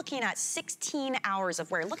powder, you're looking at 16 hours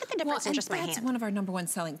of wear. Look at the difference in just my hand. That's one of our #1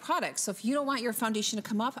 selling products. So if you don't want your foundation to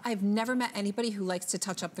come up, I've never met anybody who likes to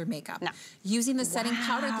touch up their makeup. Using the setting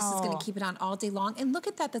powder, this is going to keep it on all day long. And look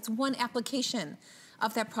at that, that's one application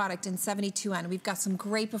of that product in 72N. We've got some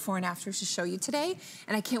great before and afters to show you today,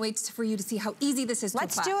 and I can't wait for you to see how easy this is to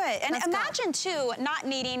apply. Let's do it. And Let's imagine too, not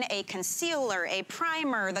needing a concealer, a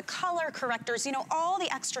primer, the color correctors, you know, all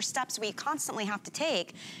the extra steps we constantly have to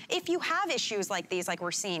take if you have issues like these, like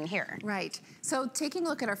we're seeing here. Right. So taking a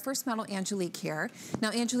look at our first model, Angelique here.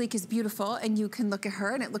 Now Angelique is beautiful, and you can look at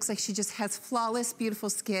her and it looks like she just has flawless, beautiful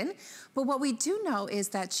skin. But what we do know is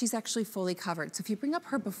that she's actually fully covered. So if you bring up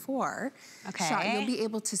her before shot, you'll be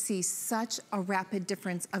able to see such a rapid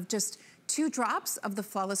difference of just 2 drops of the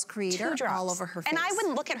Flawless Creator all over her face. And I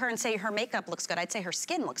wouldn't look at her and say her makeup looks good. I'd say her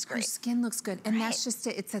skin looks great. Her skin looks good. And that's just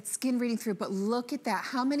it. It's that skin reading through. But look at that.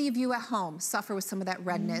 How many of you at home suffer with some of that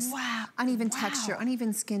redness, uneven texture,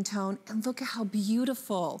 uneven skin tone? And look at how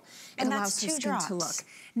beautiful it allows your skin to look.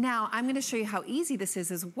 Now, I'm going to show you how easy this is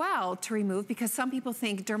as well to remove, because some people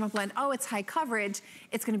think Dermablend, oh, it's high coverage,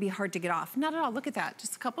 it's going to be hard to get off. Not at all. Look at that.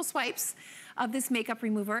 Just a couple swipes of this makeup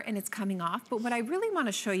remover and it's coming off. But what I really want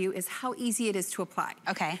to show you is how easy it is to apply.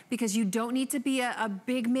 Okay. Because you don't need to be a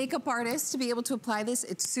big makeup artist to be able to apply this.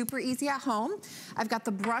 It's super easy at home. I've got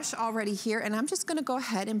the brush already here, and I'm just going to go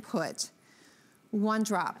ahead and put 1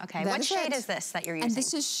 drop. Okay, what shade is this that you're using? And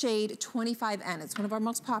this is shade 25N. It's one of our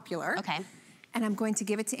most popular. Okay. And I'm going to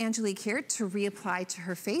give it to Angelique here to reapply to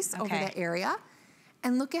her face over that area.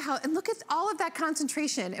 And look at all of that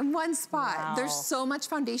concentration in one spot. Wow. There's so much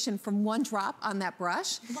foundation from 1 drop on that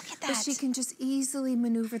brush. Look at that. That she can just easily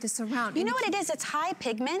maneuver this around. You know what it is? It's high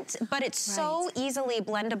pigment, but it's so easily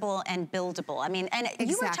blendable and buildable. I mean, and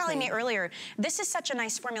you were telling me earlier, this is such a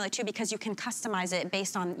nice formula too, because you can customize it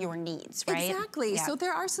based on your needs, right? Exactly. Yeah. So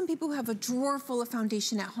there are some people who have a drawer full of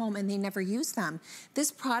foundation at home and they never use them.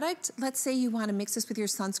 This product, let's say you want to mix this with your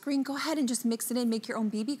sunscreen, go ahead and just mix it in, make your own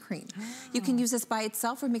BB cream. You can use this by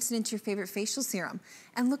itself or mix it into your favorite facial serum.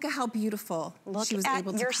 And look at how beautiful she was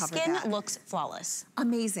able to cover that. Your skin looks flawless.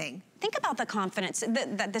 Amazing. Think about the confidence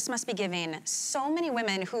that this must be giving so many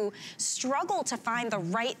women who struggle to find the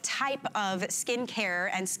right type of skincare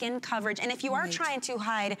and skin coverage. And if you are trying to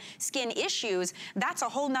hide skin issues, that's a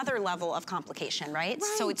whole nother level of complication, right?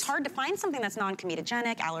 So it's hard to find something that's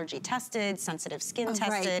non-comedogenic, allergy tested, sensitive skin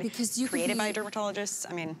tested, because you created by dermatologists.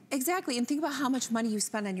 I mean. Exactly, and think about how much money you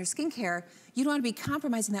spend on your skincare. You don't want to be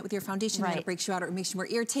compromising that with your foundation, and it breaks you out or it makes you more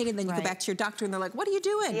irritated. Then you go back to your doctor and they're like, what are you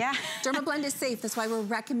doing? Yeah. Dermablend is safe. That's why we're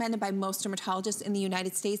recommended by most dermatologists in the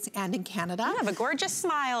United States and in Canada. You have a gorgeous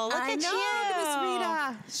smile. Look at you. Miss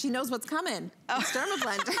Rita. She knows what's coming. It's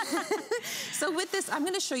Dermablend. So with this, I'm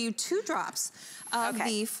going to show you 2 drops of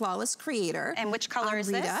the Flawless Creator. And which color is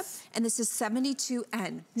Rita, this? And this is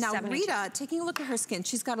 72N. Now 72. Rita, taking a look at her skin,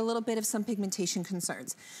 she's got a little bit of some pigmentation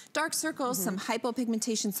concerns. Dark circles, some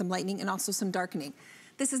hypopigmentation, some lightening, and also some darkening.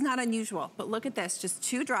 This is not unusual, but look at this, just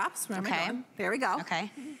 2 drops. Where am I going? There we go. Okay.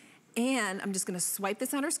 And I'm just gonna swipe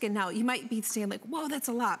this on her skin. Now, you might be saying like, whoa, that's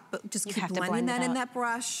a lot, but just keep blending that in that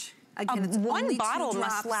brush. Again, it's one bottle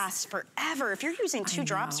must last forever. If you're using 2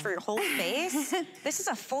 drops for your whole face, this is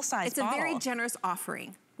a full-size bottle. It's a very generous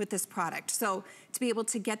offering with this product. So to be able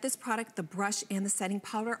to get this product, the brush and the setting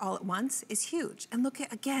powder all at once is huge. And look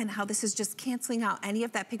at, again, how this is just canceling out any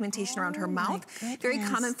of that pigmentation around her mouth. Very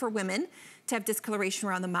common for women to have discoloration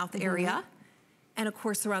around the mouth area. And of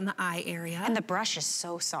course around the eye area. And the brush is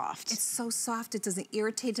so soft. It's so soft, it doesn't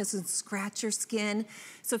irritate, doesn't scratch your skin.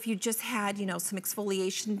 So if you just had, you know, some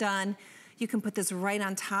exfoliation done, you can put this right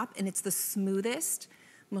on top and it's the smoothest,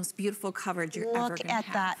 most beautiful coverage you're ever gonna have. Look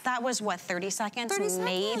at that. That was what, 30 seconds? 30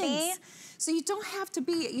 maybe? seconds. So you don't have to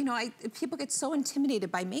be, you know, people get so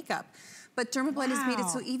intimidated by makeup. But Dermablend has made it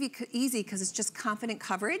so easy because it's just confident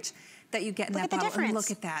coverage that you get in that bottle. And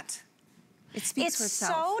look at that. It speaks for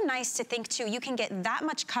itself. It's so nice to think too, you can get that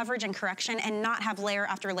much coverage and correction and not have layer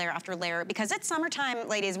after layer after layer, because it's summertime,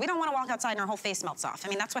 ladies, we don't want to walk outside and our whole face melts off. I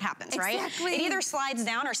mean, that's what happens, right? It either slides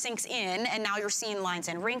down or sinks in, and now you're seeing lines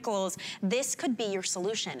and wrinkles. This could be your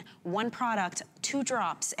solution. 1 product, 2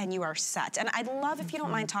 drops, and you are set. And I'd love if you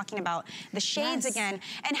don't mind talking about the shades again,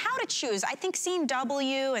 and how to choose. I think seeing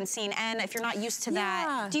W and seeing N, if you're not used to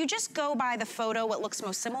that, do you just go by the photo, what looks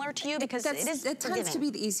most similar to you? Because it tends to be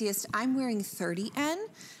the easiest. I'm wearing 30N.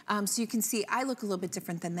 So you can see I look a little bit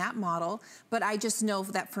different than that model, but I just know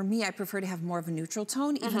that for me, I prefer to have more of a neutral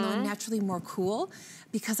tone, even though I'm naturally more cool.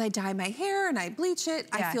 Because I dye my hair and I bleach it,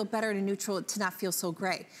 I feel better in a neutral to not feel so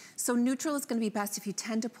gray. So neutral is gonna be best if you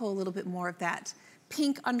tend to pull a little bit more of that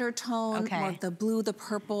pink undertone, more of the blue, the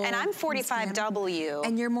purple. And I'm 45W.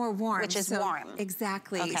 And you're more warm. Which is warm.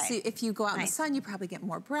 Exactly. Okay. So if you go out in the sun, you probably get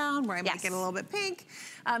more brown, where I might get a little bit pink.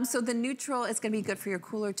 So the neutral is gonna be good for your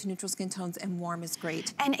cooler to neutral skin tones, and warm is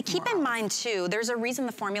great. And keep in mind too, there's a reason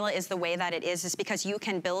the formula is the way that it is because you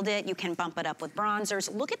can build it, you can bump it up with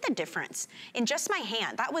bronzers. Look at the difference. In just my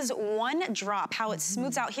hand, that was one drop, how it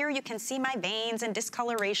smooths out here. You can see my veins and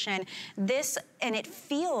discoloration. And it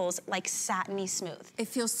feels like satiny smooth. It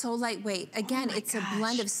feels so lightweight. Again, it's a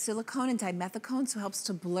blend of silicone and dimethicone, so it helps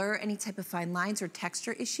to blur any type of fine lines or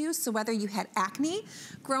texture issues. So whether you had acne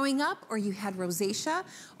growing up, or you had rosacea,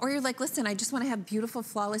 or you're like, listen, I just want to have beautiful,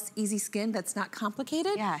 flawless, easy skin that's not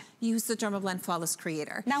complicated, use the Dermablend Flawless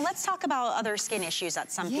Creator. Now let's talk about other skin issues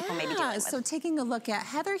that some people may be dealing with. So taking a look at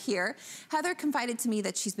Heather here, Heather confided to me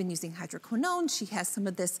that she's been using hydroquinone. She has some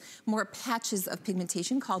of this more patches of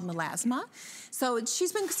pigmentation called melasma. So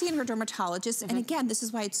she's been seeing her dermatologist, and again, this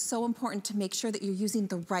is why it's so important to make sure that you're using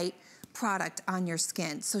the right product on your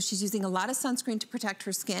skin. So she's using a lot of sunscreen to protect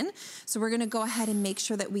her skin. So we're gonna go ahead and make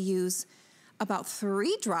sure that we use about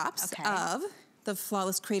 3 drops of the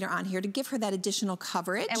Flawless Creator on here to give her that additional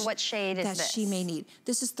coverage. And what shade is that this? she may need.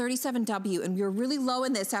 This is 37W, and we were really low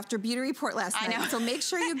in this after Beauty Report last night. I know. So make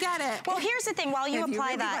sure you get it. Well, here's the thing, while you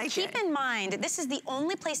apply that, like keep in mind, this is the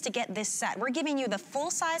only place to get this set. We're giving you the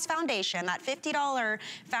full-size foundation, that $50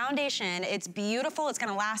 foundation. It's beautiful, it's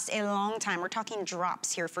gonna last a long time. We're talking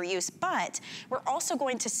drops here for use, but we're also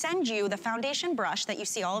going to send you the foundation brush that you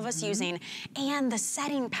see all of us using, and the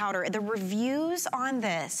setting powder. The reviews on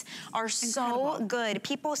this are so good.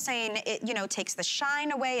 People saying it, you know, takes the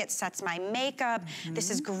shine away, it sets my makeup. This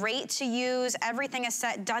is great to use. Everything is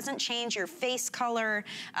set, doesn't change your face color.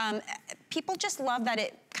 People just love that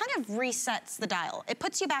it kind of resets the dial. It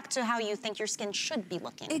puts you back to how you think your skin should be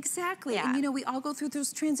looking. Exactly, and you know, we all go through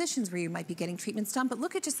those transitions where you might be getting treatments done, but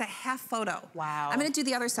look at just that half photo. Wow. I'm gonna do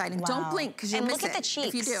the other side, and don't blink, because you'll miss it. And look at the cheeks.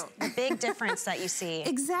 If you do. The big difference that you see.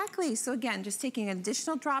 Exactly, so again, just taking an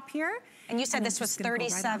additional drop here. And you said this was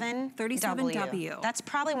 37W. That's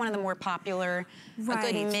probably one of the more popular, a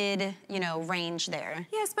good mid, you know, range there.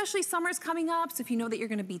 Yeah, especially summer's coming up, so if you know that you're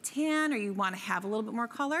gonna be tan or you wanna have a little bit more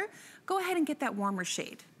color, go ahead and get that warmer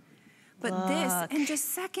shade. But this, in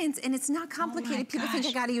just seconds, and it's not complicated. People think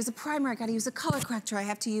I gotta use a primer, I gotta use a color corrector, I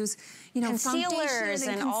have to use, you know, concealers foundation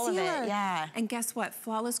and all of it, And guess what?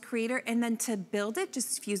 Flawless Creator, and then to build it,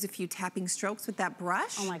 just use a few tapping strokes with that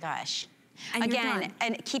brush. Oh my gosh. And again,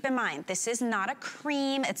 and keep in mind, this is not a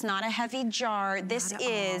cream, it's not a heavy jar. This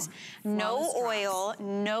is no oil,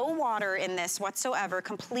 no water in this whatsoever,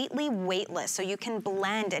 completely weightless. So you can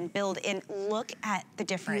blend and build in. Look at the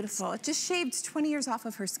difference. Beautiful. It just shaved 20 years off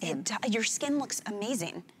of her skin. Your skin looks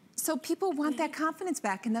amazing. So people want that confidence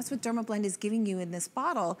back, and that's what Dermablend is giving you in this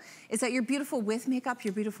bottle, is that you're beautiful with makeup,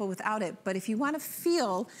 you're beautiful without it. But if you want to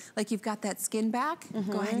feel like you've got that skin back,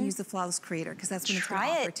 go ahead and use the Flawless Creator, because that's what it's going to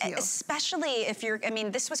offer to you. Especially if you're, I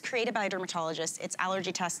mean, this was created by a dermatologist. It's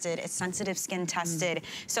allergy tested, it's sensitive skin tested.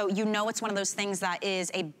 So you know it's one of those things that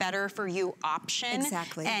is a better for you option.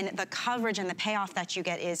 Exactly. And the coverage and the payoff that you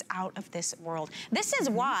get is out of this world. This is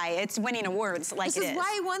why it's winning awards like it is. This is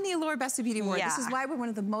why it won the Allure Best of Beauty Award. This is why we're one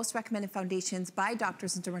of the most recommended foundations by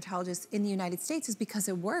doctors and dermatologists in the United States, is because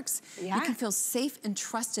it works. You can feel safe and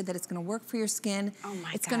trusted that it's gonna work for your skin.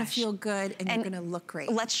 It's gonna feel good, and you're gonna look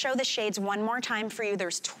great. Let's show the shades one more time for you.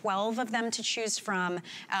 There's 12 of them to choose from.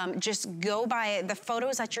 Just go by the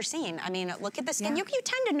photos that you're seeing. I mean, look at the skin. You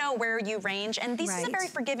tend to know where you range, and this is a very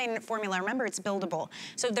forgiving formula. Remember, it's buildable.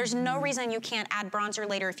 So there's no reason you can't add bronzer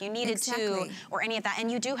later if you needed to, or any of that.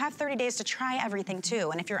 And you do have 30 days to try everything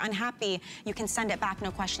too. And if you're unhappy, you can send it back,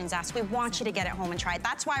 no questions asked. We want you to get it home and try it.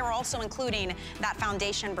 That's why we're also including that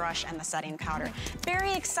foundation brush and the setting powder.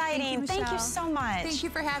 Very exciting. Thank you so much. Thank you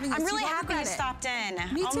for having us. I'm really happy you stopped in.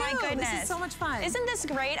 Me too. Oh my goodness. This is so much fun. Isn't this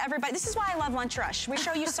great, everybody? This is why I love Lunch Rush. We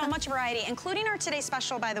show you so much variety, including our Today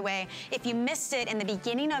Special, by the way. If you missed it in the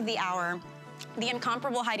beginning of the hour, the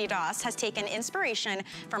incomparable Heidi Daus has taken inspiration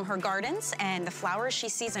from her gardens and the flowers she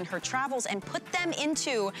sees in her travels and put them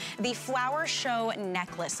into the flower show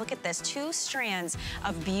necklace. Look at this, 2 strands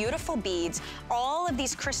of beautiful beads. All of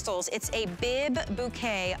these crystals, it's a bib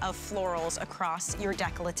bouquet of florals across your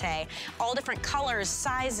décolleté. All different colors,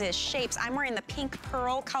 sizes, shapes. I'm wearing the pink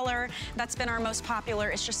pearl color. That's been our most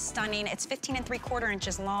popular. It's just stunning. It's 15 3/4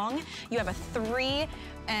 inches long. You have a 3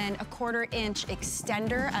 1/4 inch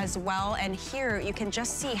extender as well, and here, you can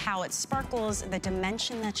just see how it sparkles, the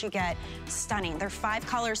dimension that you get, stunning. There are 5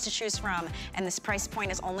 colors to choose from, and this price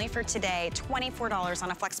point is only for today, $24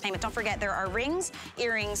 on a flex payment. Don't forget, there are rings,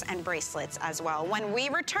 earrings, and bracelets as well. When we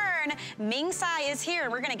return, Ming Tsai is here.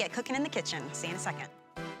 We're gonna get cooking in the kitchen. See you in a second.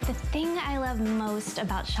 The thing I love most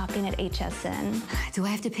about shopping at HSN. Do I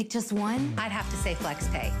have to pick just one? I'd have to say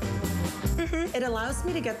FlexPay. It allows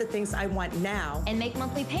me to get the things I want now. And make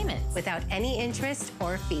monthly payments without any interest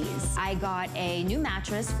or fees. I got a new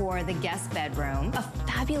mattress for the guest bedroom. A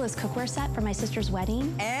fabulous cookware set for my sister's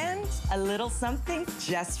wedding. And a little something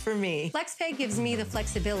just for me. FlexPay gives me the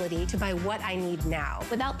flexibility to buy what I need now.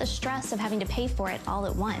 Without the stress of having to pay for it all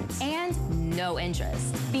at once. And no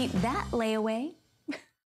interest. Beat that layaway.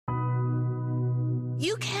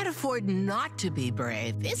 You can't afford not to be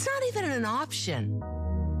brave. It's not even an option.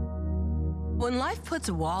 When life puts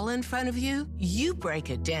a wall in front of you, you break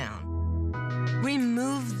it down.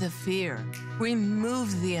 Remove the fear.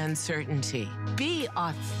 Remove the uncertainty. Be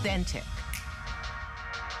authentic.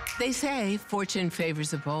 They say fortune favors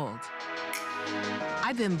the bold.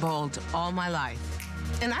 I've been bold all my life,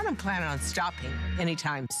 and I don't plan on stopping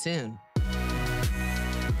anytime soon.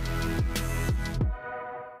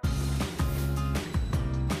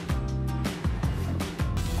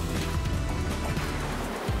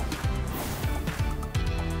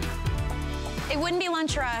 It wouldn't be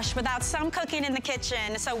Lunch Rush without some cooking in the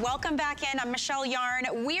kitchen. So welcome back in. I'm Michelle Yarn.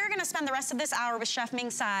 We are going to spend the rest of this hour with Chef Ming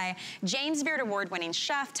Tsai, James Beard Award-winning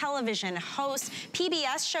chef, television host,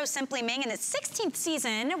 PBS show Simply Ming in its 16th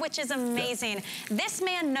season, which is amazing. Yeah. This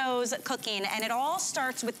man knows cooking, and it all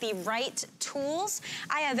starts with the right tools.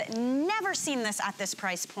 I have never seen this at this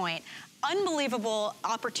price point. Unbelievable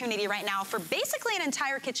opportunity right now for basically an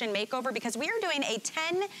entire kitchen makeover, because we are doing a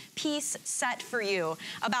 10-piece set for you,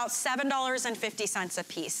 about $7.50 a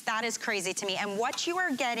piece. That is crazy to me. And what you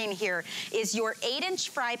are getting here is your 8-inch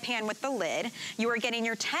fry pan with the lid. You are getting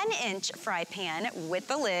your 10-inch fry pan with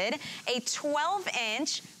the lid, a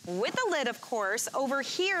 12-inch with a lid, of course. Over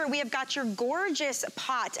here, we have got your gorgeous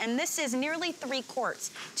pot, and this is nearly 3 quarts,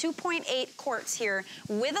 2.8 quarts here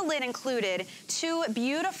with a lid included. 2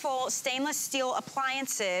 beautiful stainless steel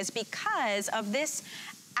appliances because of this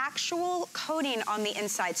actual coating on the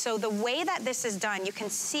inside. So the way that this is done, you can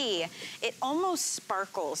see it almost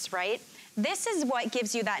sparkles, right? This is what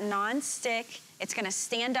gives you that non-stick. It's gonna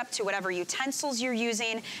stand up to whatever utensils you're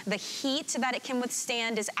using. The heat that it can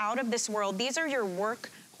withstand is out of this world. These are your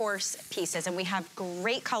workhorse pieces, and we have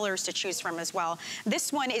great colors to choose from as well.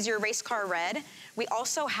 This one is your race car red. We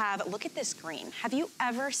also have, look at this green. Have you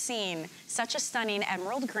ever seen such a stunning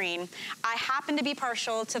emerald green? I happen to be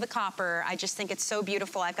partial to the copper. I just think it's so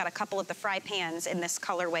beautiful. I've got a couple of the fry pans in this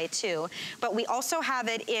colorway too. But we also have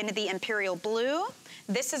it in the imperial blue.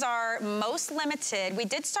 This is our most limited. We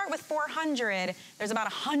did start with 400. There's about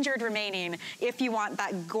 100 remaining if you want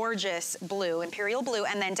that gorgeous blue, imperial blue.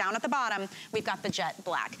 And then down at the bottom, we've got the jet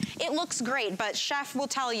black. It looks great, but chef will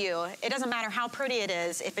tell you, it doesn't matter how pretty it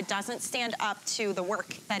is if it doesn't stand up to the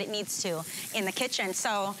work that it needs to in the kitchen.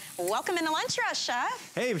 So welcome into Lunch Rush,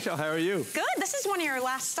 Chef. Hey, Michelle, how are you? Good. This is one of your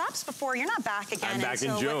last stops before you're not back again. I'm back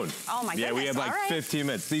in June. Oh my goodness. Yeah, we have like 15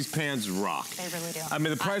 minutes. These pans rock. They really do. I mean,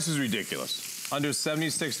 the price is ridiculous. Under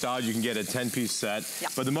 $76, you can get a 10-piece set.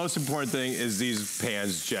 Yep. But the most important thing is these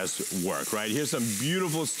pans just work, right? Here's some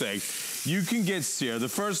beautiful steak. You can get sear. The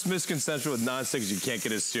first misconception with nonstick is you can't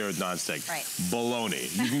get a sear with nonstick. Right.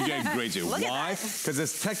 Baloney. You can get great sear. Why? Because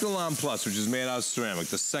it's Technilon Plus, which is made out of ceramic,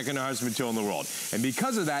 the second hardest material in the world. And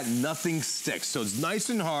because of that, nothing sticks. So it's nice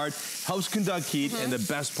and hard, helps conduct heat, and the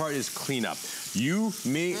best part is cleanup. You,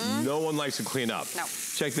 me, no one likes to clean up. No.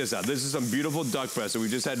 Check this out. This is some beautiful duck breast that we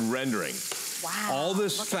just had rendering. Wow. All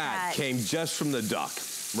this fat came just from the duck,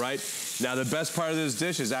 right? Now, the best part of this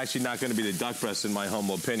dish is actually not going to be the duck breast, in my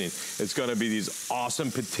humble opinion. It's going to be these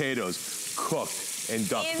awesome potatoes cooked in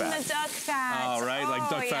duck fat. In the duck fat. All right, like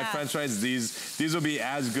duck fat French fries. These will be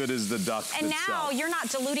as good as the duck And itself. now you're not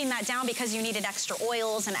diluting that down because you needed extra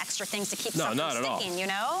oils and extra things to keep stuff from sticking, you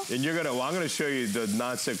know? And you're gonna. Well, I'm gonna show you the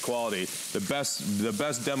non-stick quality. The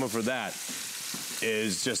best demo for that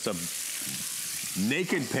is just a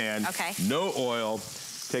naked pan, no oil.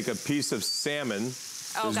 Take a piece of salmon.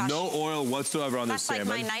 There's no oil whatsoever on this salmon.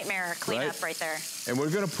 That's like my nightmare cleanup right there. And we're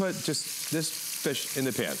gonna put just this fish in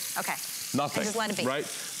the pan. Okay. Nothing. And just let it be. Right?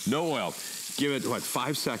 No oil. Give it, what,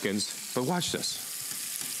 5 seconds. But watch this.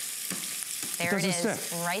 There it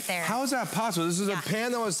is, right there. How is that possible? This is a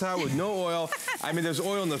pan that was out with no oil. I mean, there's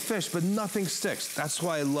oil in the fish, but nothing sticks. That's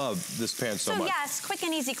why I love this pan so much. So yes, quick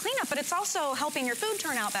and easy cleanup, but it's also helping your food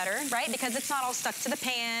turn out better, right? Because it's not all stuck to the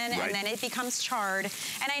pan and then it becomes charred.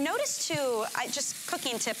 And I noticed too, just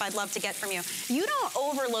cooking tip I'd love to get from you, you don't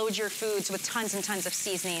overload your foods with tons and tons of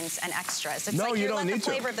seasonings and extras. It's like you let the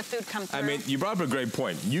flavor of the food come through. I mean, you brought up a great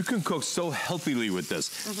point. You can cook so healthily with this.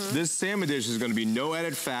 This salmon dish is going to be no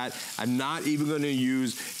added fat. I'm not even going to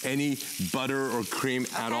use any butter or cream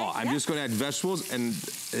at all. I'm just going to add vegetables and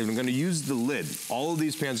I'm going to use the lid. All of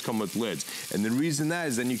these pans come with lids. And the reason that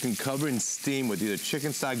is then you can cover and steam with either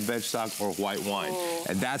chicken stock, veg stock, or white wine.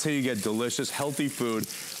 And that's how you get delicious, healthy food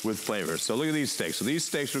with flavor. So look at these steaks. So these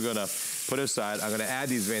steaks we're going to put aside. I'm going to add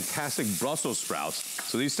these fantastic Brussels sprouts.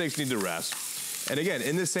 So these steaks need to rest. And again,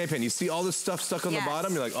 in this same pan, you see all this stuff stuck on the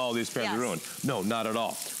bottom? You're like, oh, these pans are ruined. No, not at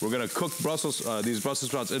all. We're going to cook these Brussels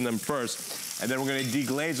sprouts in them first, and then we're going to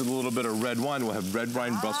deglaze with a little bit of red wine. We'll have red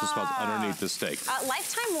wine Brussels sprouts underneath the steak.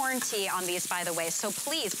 Lifetime warranty on these, by the way, so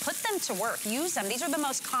please put them to work. Use them. These are the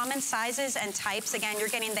most common sizes and types. Again, you're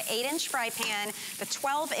getting the 8-inch fry pan, the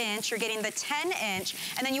 12-inch, you're getting the 10-inch,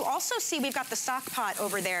 and then you also see we've got the stock pot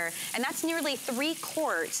over there, and that's nearly 3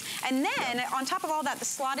 quarts. And then, on top of all that, the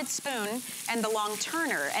slotted spoon and the long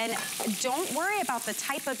turner. And don't worry about the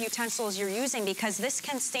type of utensils you're using because this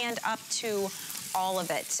can stand up to all of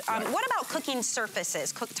it. What about cooking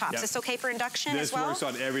surfaces, cooktops? Is this okay for induction as well? This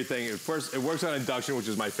works on everything. First, it works on induction, which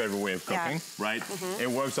is my favorite way of cooking, right? It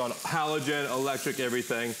works on halogen, electric,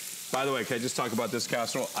 everything. By the way, can I just talk about this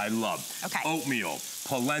casserole? I love oatmeal,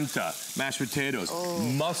 polenta, mashed potatoes,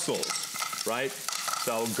 mussels, right?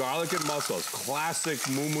 So garlic and mussels, classic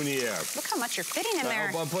moumounière. Look how much you're fitting in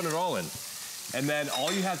there. I'm putting it all in. And then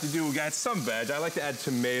all you have to do, add some veg. I like to add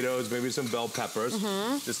tomatoes, maybe some bell peppers,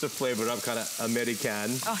 just to flavor it up, kind of American.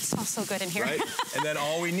 Oh, it smells so good in here. Right? And then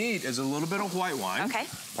all we need is a little bit of white wine. Okay.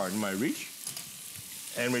 Pardon my reach.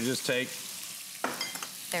 And we just take...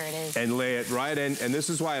 There it is. And lay it right in. And this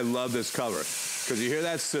is why I love this cover. Because you hear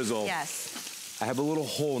that sizzle. Yes. I have a little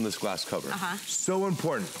hole in this glass cover. So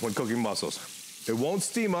important when cooking mussels. It won't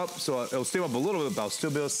steam up, so it'll steam up a little bit, but I'll still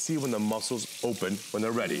be able to see when the mussels open, when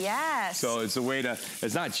they're ready. Yes. So it's a way to,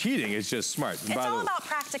 it's not cheating, it's just smart. It's all about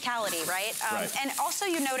practicality, right? And also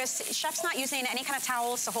you notice, chefs not using any kind of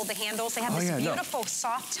towels to hold the handles. They have this beautiful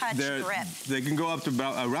soft touch grip. They can go up to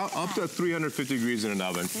about, up to 350 degrees in an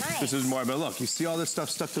oven. Nice. This is more, but look, you see all this stuff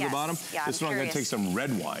stuck to the bottom? Yeah, this one I'm gonna take some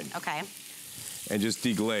red wine. Okay. And just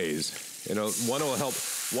deglaze. You know, one will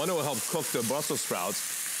help cook the Brussels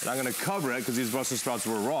sprouts. And I'm going to cover it because these Brussels sprouts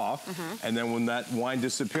were raw. And then when that wine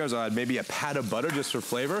disappears, I'll add maybe a pat of butter just for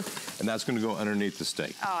flavor. And that's going to go underneath the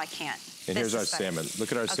steak. Oh, I can't. And here's our salmon.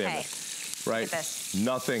 Look at our salmon. Right? Look at this.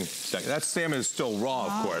 Nothing. That salmon is still raw,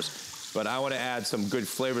 of course. But I want to add some good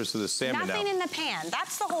flavors to the salmon now. Nothing in the pan.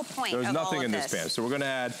 That's the whole point There's of all nothing of in this pan. So we're going to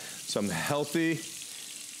add some healthy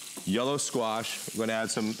yellow squash. We're going to add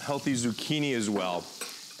some healthy zucchini as well.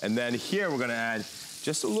 And then here we're going to add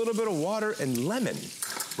just a little bit of water and lemon,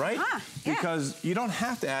 right? Because you don't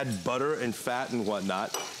have to add butter and fat and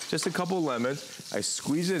whatnot. Just a couple of lemons. I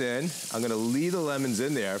squeeze it in. I'm gonna leave the lemons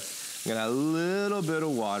in there. I'm gonna add a little bit of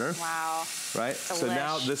water. Wow. Right? Delish. So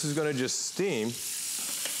now this is gonna just steam.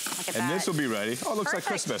 Look at and that. This will be ready. Oh, it looks like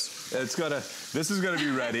Christmas. This is gonna be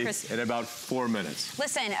ready in about 4 minutes.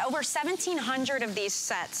 Listen, over 1,700 of these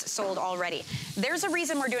sets sold already. There's a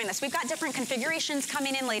reason we're doing this. We've got different configurations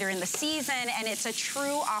coming in later in the season, and it's a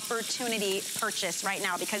true opportunity purchase right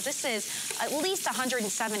now because this is at least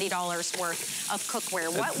 $170 worth of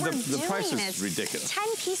cookware. What we're doing the price is ridiculous. 10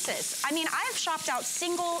 pieces. I mean, I've shopped out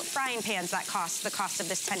single frying pans that cost the cost of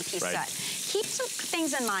this 10-piece set. Keep some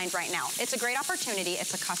things in mind right now. It's a great opportunity.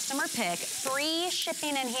 It's a customer pick, free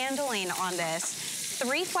shipping and handling on this.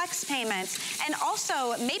 3 flex payments, and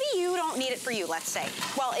also maybe you don't need it for you, let's say.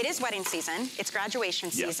 Well, it is wedding season, it's graduation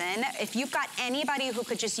season. If you've got anybody who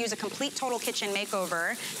could just use a complete total kitchen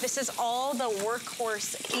makeover, this is all the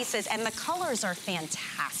workhorse pieces, and the colors are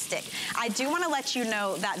fantastic. I do want to let you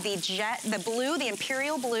know that the blue, the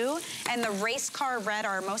imperial blue, and the race car red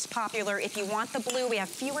are most popular. If you want the blue, we have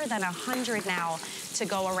fewer than 100 now to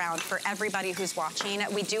go around for everybody who's watching.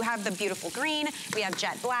 We do have the beautiful green, we have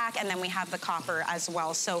jet black, and then we have the copper as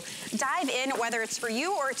well. So dive in, whether it's for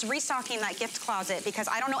you or it's restocking that gift closet, because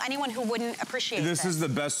I don't know anyone who wouldn't appreciate this. This is the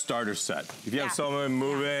best starter set. If you have someone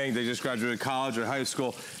moving, they just graduated college or high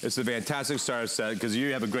school, it's a fantastic starter set because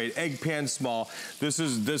you have a great egg pan small. This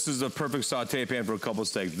is the perfect saute pan for a couple of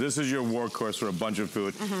steaks. This is your workhorse for a bunch of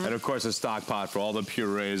food. And of course a stock pot for all the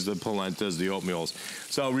purees, the polentas, the oatmeals.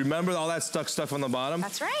 So remember all that stuck stuff on the bottom?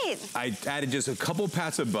 That's right. I added just a couple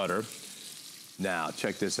pats of butter. Now,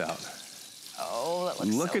 check this out. Oh, that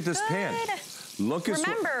looks Look so at this good. pan. Look at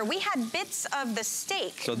Remember, we had bits of the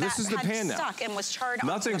steak so this is the had pan now. stuck and was charred off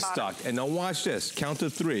Nothing the bottom. stuck. And now watch this. Count to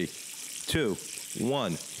 3, 2,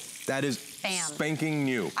 1. That is Bam. spanking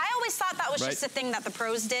new. I always thought that was Right? just a thing that the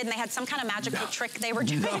pros did, and they had some kind of magical trick they were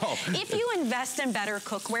doing. No. If you invest in better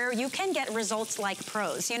cookware, you can get results like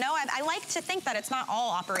pros. You know, I like to think that it's not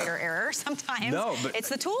all operator error. Sometimes but it's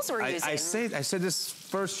the tools we're using. I said this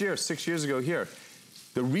first year, 6 years ago here.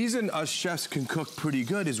 The reason us chefs can cook pretty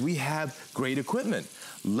good is we have great equipment.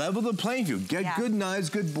 Level the playing field. Get good knives,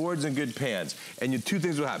 good boards, and good pans. And two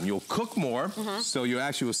things will happen. You'll cook more, so you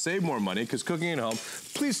actually will save more money, because cooking at home,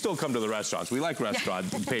 please still come to the restaurants. We like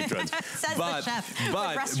restaurant patrons. Says the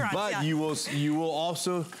chef. But you will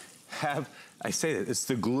also have, I say that, it's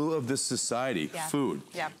the glue of this society, food.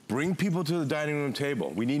 Bring people to the dining room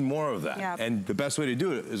table. We need more of that. And the best way to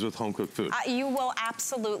do it is with home-cooked food. You will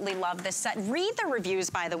absolutely love this set. Read the reviews,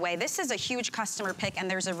 by the way. This is a huge customer pick, and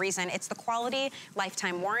there's a reason. It's the quality,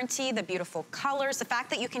 lifetime warranty, the beautiful colors, the fact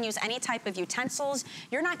that you can use any type of utensils.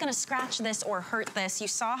 You're not gonna scratch this or hurt this. You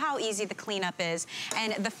saw how easy the cleanup is.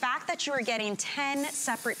 And the fact that you are getting 10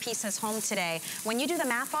 separate pieces home today, when you do the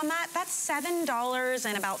math on that, that's $7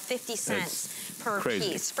 and about 50 cents per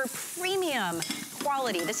piece for premium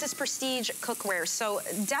quality. This is prestige cookware, so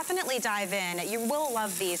definitely dive in. You will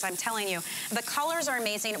love these, I'm telling you. The colors are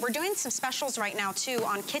amazing. We're doing some specials right now too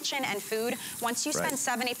on kitchen and food. Once you spend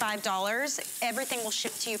 $75, everything will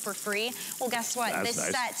ship to you for free. Well, guess what? That's this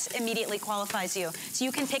set immediately qualifies you. So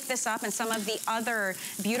you can pick this up, and some of the other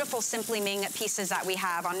beautiful Simply Ming pieces that we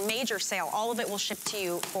have on major sale, all of it will ship to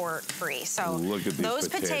you for free. So look at these those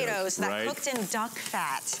potatoes that right? cooked in duck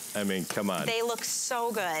fat. I mean, come on. They look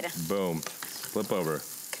so good. Boom. Flip over.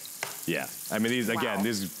 Yeah. I mean, these again,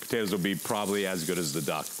 these potatoes will be probably as good as the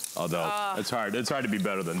duck. Although it's hard to be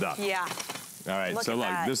better than duck. Yeah. All right. So look,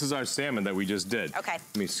 this is our salmon that we just did. Okay.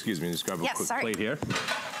 Excuse me, just grab a quick plate here.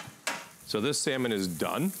 So this salmon is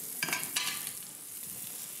done.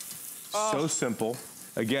 So simple.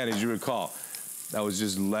 Again, as you recall, that was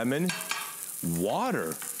just lemon,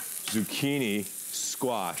 water, zucchini,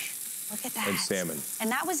 squash, look at that. and salmon.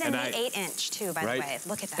 And that was in the 8-inch too, by the way.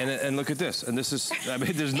 Look at that. And look at this. And this is, I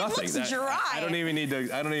mean, there's nothing. It looks dry. I don't even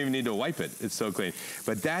need to wipe it. It's so clean.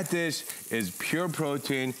 But that dish is pure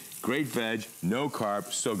protein, great veg, no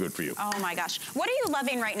carb, so good for you. Oh my gosh. What are you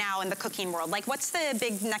loving right now in the cooking world? Like, what's the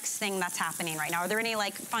big next thing that's happening right now? Are there any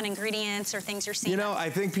like fun ingredients or things you're seeing? You know, I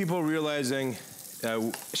think people realizing,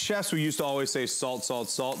 chefs, we used to always say salt, salt,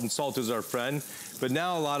 salt, and salt is our friend. But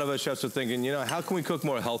now a lot of us chefs are thinking, you know, how can we cook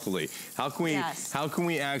more healthily? How can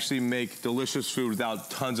we actually make delicious food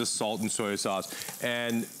without tons of salt and soy sauce?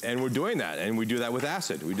 And we're doing that, and we do that with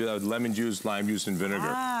acid. We do that with lemon juice, lime juice, and vinegar.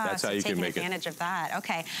 That's how you can make it. Taking advantage of that.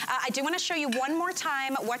 Okay. I do want to show you one more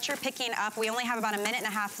time what you're picking up. We only have about 1.5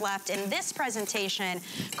 minutes left in this presentation.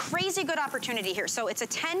 Crazy good opportunity here. So it's a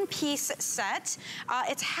 10-piece set.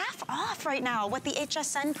 It's half off right now what the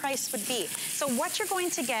HSN price would be. So what you're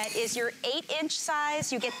going to get is your 8-inch size.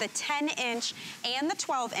 You get the 10-inch and the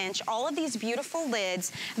 12-inch, all of these beautiful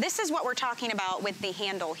lids. This is what we're talking about with the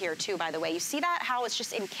handle here too, by the way. You see that, how it's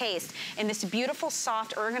just encased in this beautiful,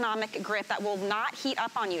 soft, ergonomic grip that will not heat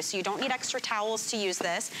up on you, so you don't need extra towels to use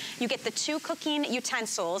this. You get the 2 cooking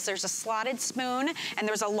utensils. There's a slotted spoon, and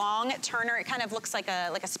there's a long turner. It kind of looks like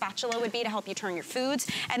a spatula would be to help you turn your foods.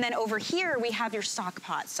 And then over here, we have your stock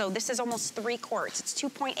pot. So this is almost 3 quarts. It's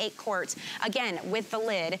 2.8 quarts. Again, with the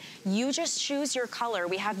lid, you just choose your color.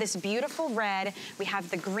 We have this beautiful red, we have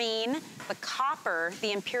the green, the copper,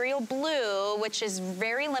 the imperial blue, which is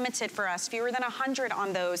very limited for us, fewer than 100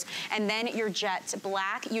 on those, and then your jet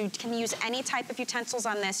black. You can use any type of utensils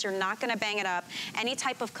on this. You're not gonna bang it up. Any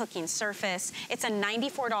type of cooking surface. It's a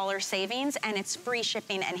 $94 savings, and it's free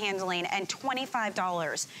shipping and handling, and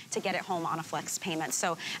 $25 to get it home on a flex payment.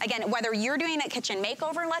 So again, whether you're doing a kitchen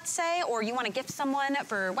makeover, let's say, or you wanna gift someone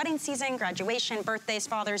for wedding season, graduation, birthdays,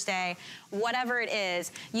 Father's Day, whatever it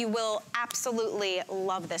is, you will absolutely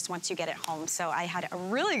love this once you get it home. So I had a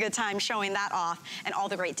really good time showing that off and all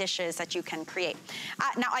the great dishes that you can create.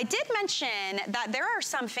 Now, I did mention that there are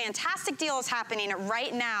some fantastic deals happening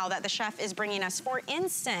right now that the chef is bringing us. For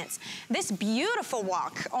instance, this beautiful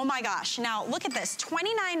wok. Oh my gosh. Now, look at this.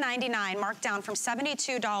 $29.99 marked down from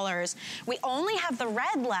 $72. We only have the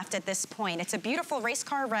red left at this point. It's a beautiful race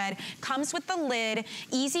car red. Comes with the lid.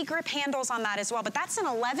 Easy grip handles on that as well. But that's an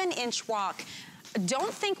 11-inch wok.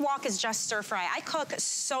 don't think wok is just stir fry. I cook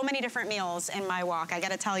so many different meals in my wok, I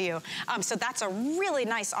gotta tell you. So that's a really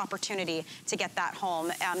nice opportunity to get that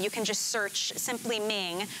home. You can just search simply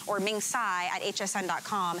Ming or Ming Tsai at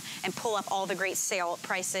hsn.com and pull up all the great sale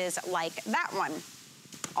prices like that one.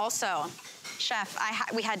 Also, Chef,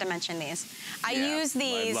 we had to mention these. I use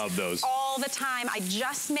these I love those. all the time. I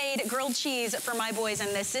just made grilled cheese for my boys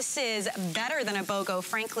in this. This is better than a BOGO,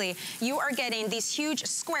 frankly. You are getting these huge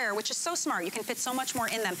square, which is so smart. You can fit so much more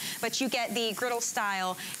in them, but you get the griddle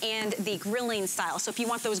style and the grilling style. So if you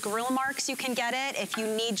want those grill marks, you can get it. If you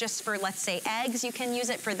need just for, let's say, eggs, you can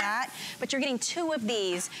use it for that. But you're getting 2 of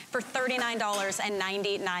these for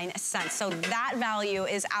 $39.99. So that value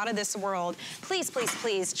is out of this world. Please, please,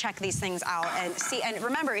 please check these things out. And see, and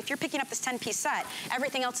remember, if you're picking up this 10-piece set,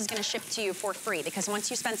 everything else is gonna ship to you for free, because once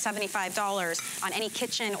you spend $75 on any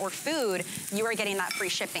kitchen or food, you are getting that free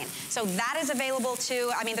shipping. So that is available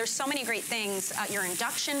too. I mean, there's so many great things. Your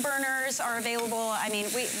induction burners are available. I mean,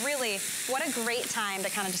 we really, what a great time to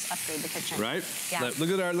kind of just upgrade the kitchen. Right? Yeah. Look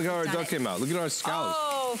at how our duck came out. Look at our scallops.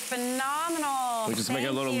 Oh, phenomenal. We just make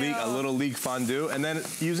a little leek fondue, and then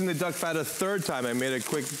using the duck fat a third time, I made a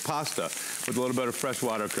quick pasta with a little bit of fresh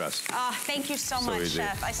watercress. Thank you so much, easy.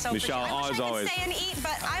 Chef. I so Michelle, appreciate it. I wish I always. could stay and eat,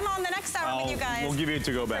 but I'm on the next hour with you guys. We'll give you a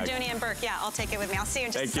to-go bag. For Dooney and Burke. Yeah, I'll take it with me. I'll see you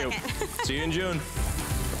in just a second. Thank you. See you in June.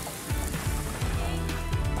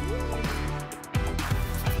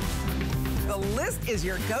 The list is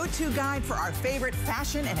your go-to guide for our favorite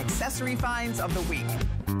fashion and accessory finds of the week.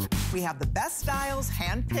 We have the best styles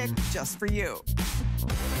handpicked just for you.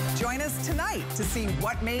 Join us tonight to see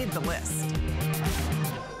what made the list.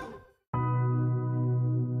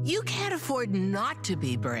 You can't afford not to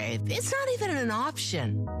be brave. It's not even an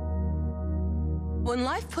option. When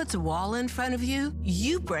life puts a wall in front of you,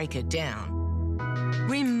 you break it down.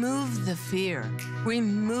 Remove the fear.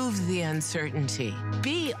 Remove the uncertainty.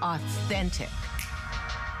 Be authentic.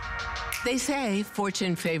 They say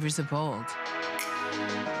fortune favors the bold.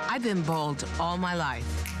 I've been bold all my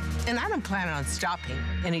life, and I don't plan on stopping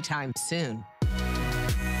anytime soon.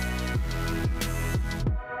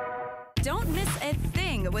 Don't miss a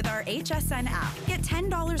thing with our HSN app. Get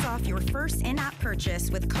 $10 off your first in-app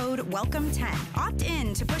purchase with code WELCOME10. Opt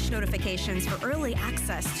in to push notifications for early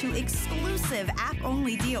access to exclusive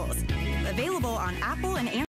app-only deals. Available on Apple and Android.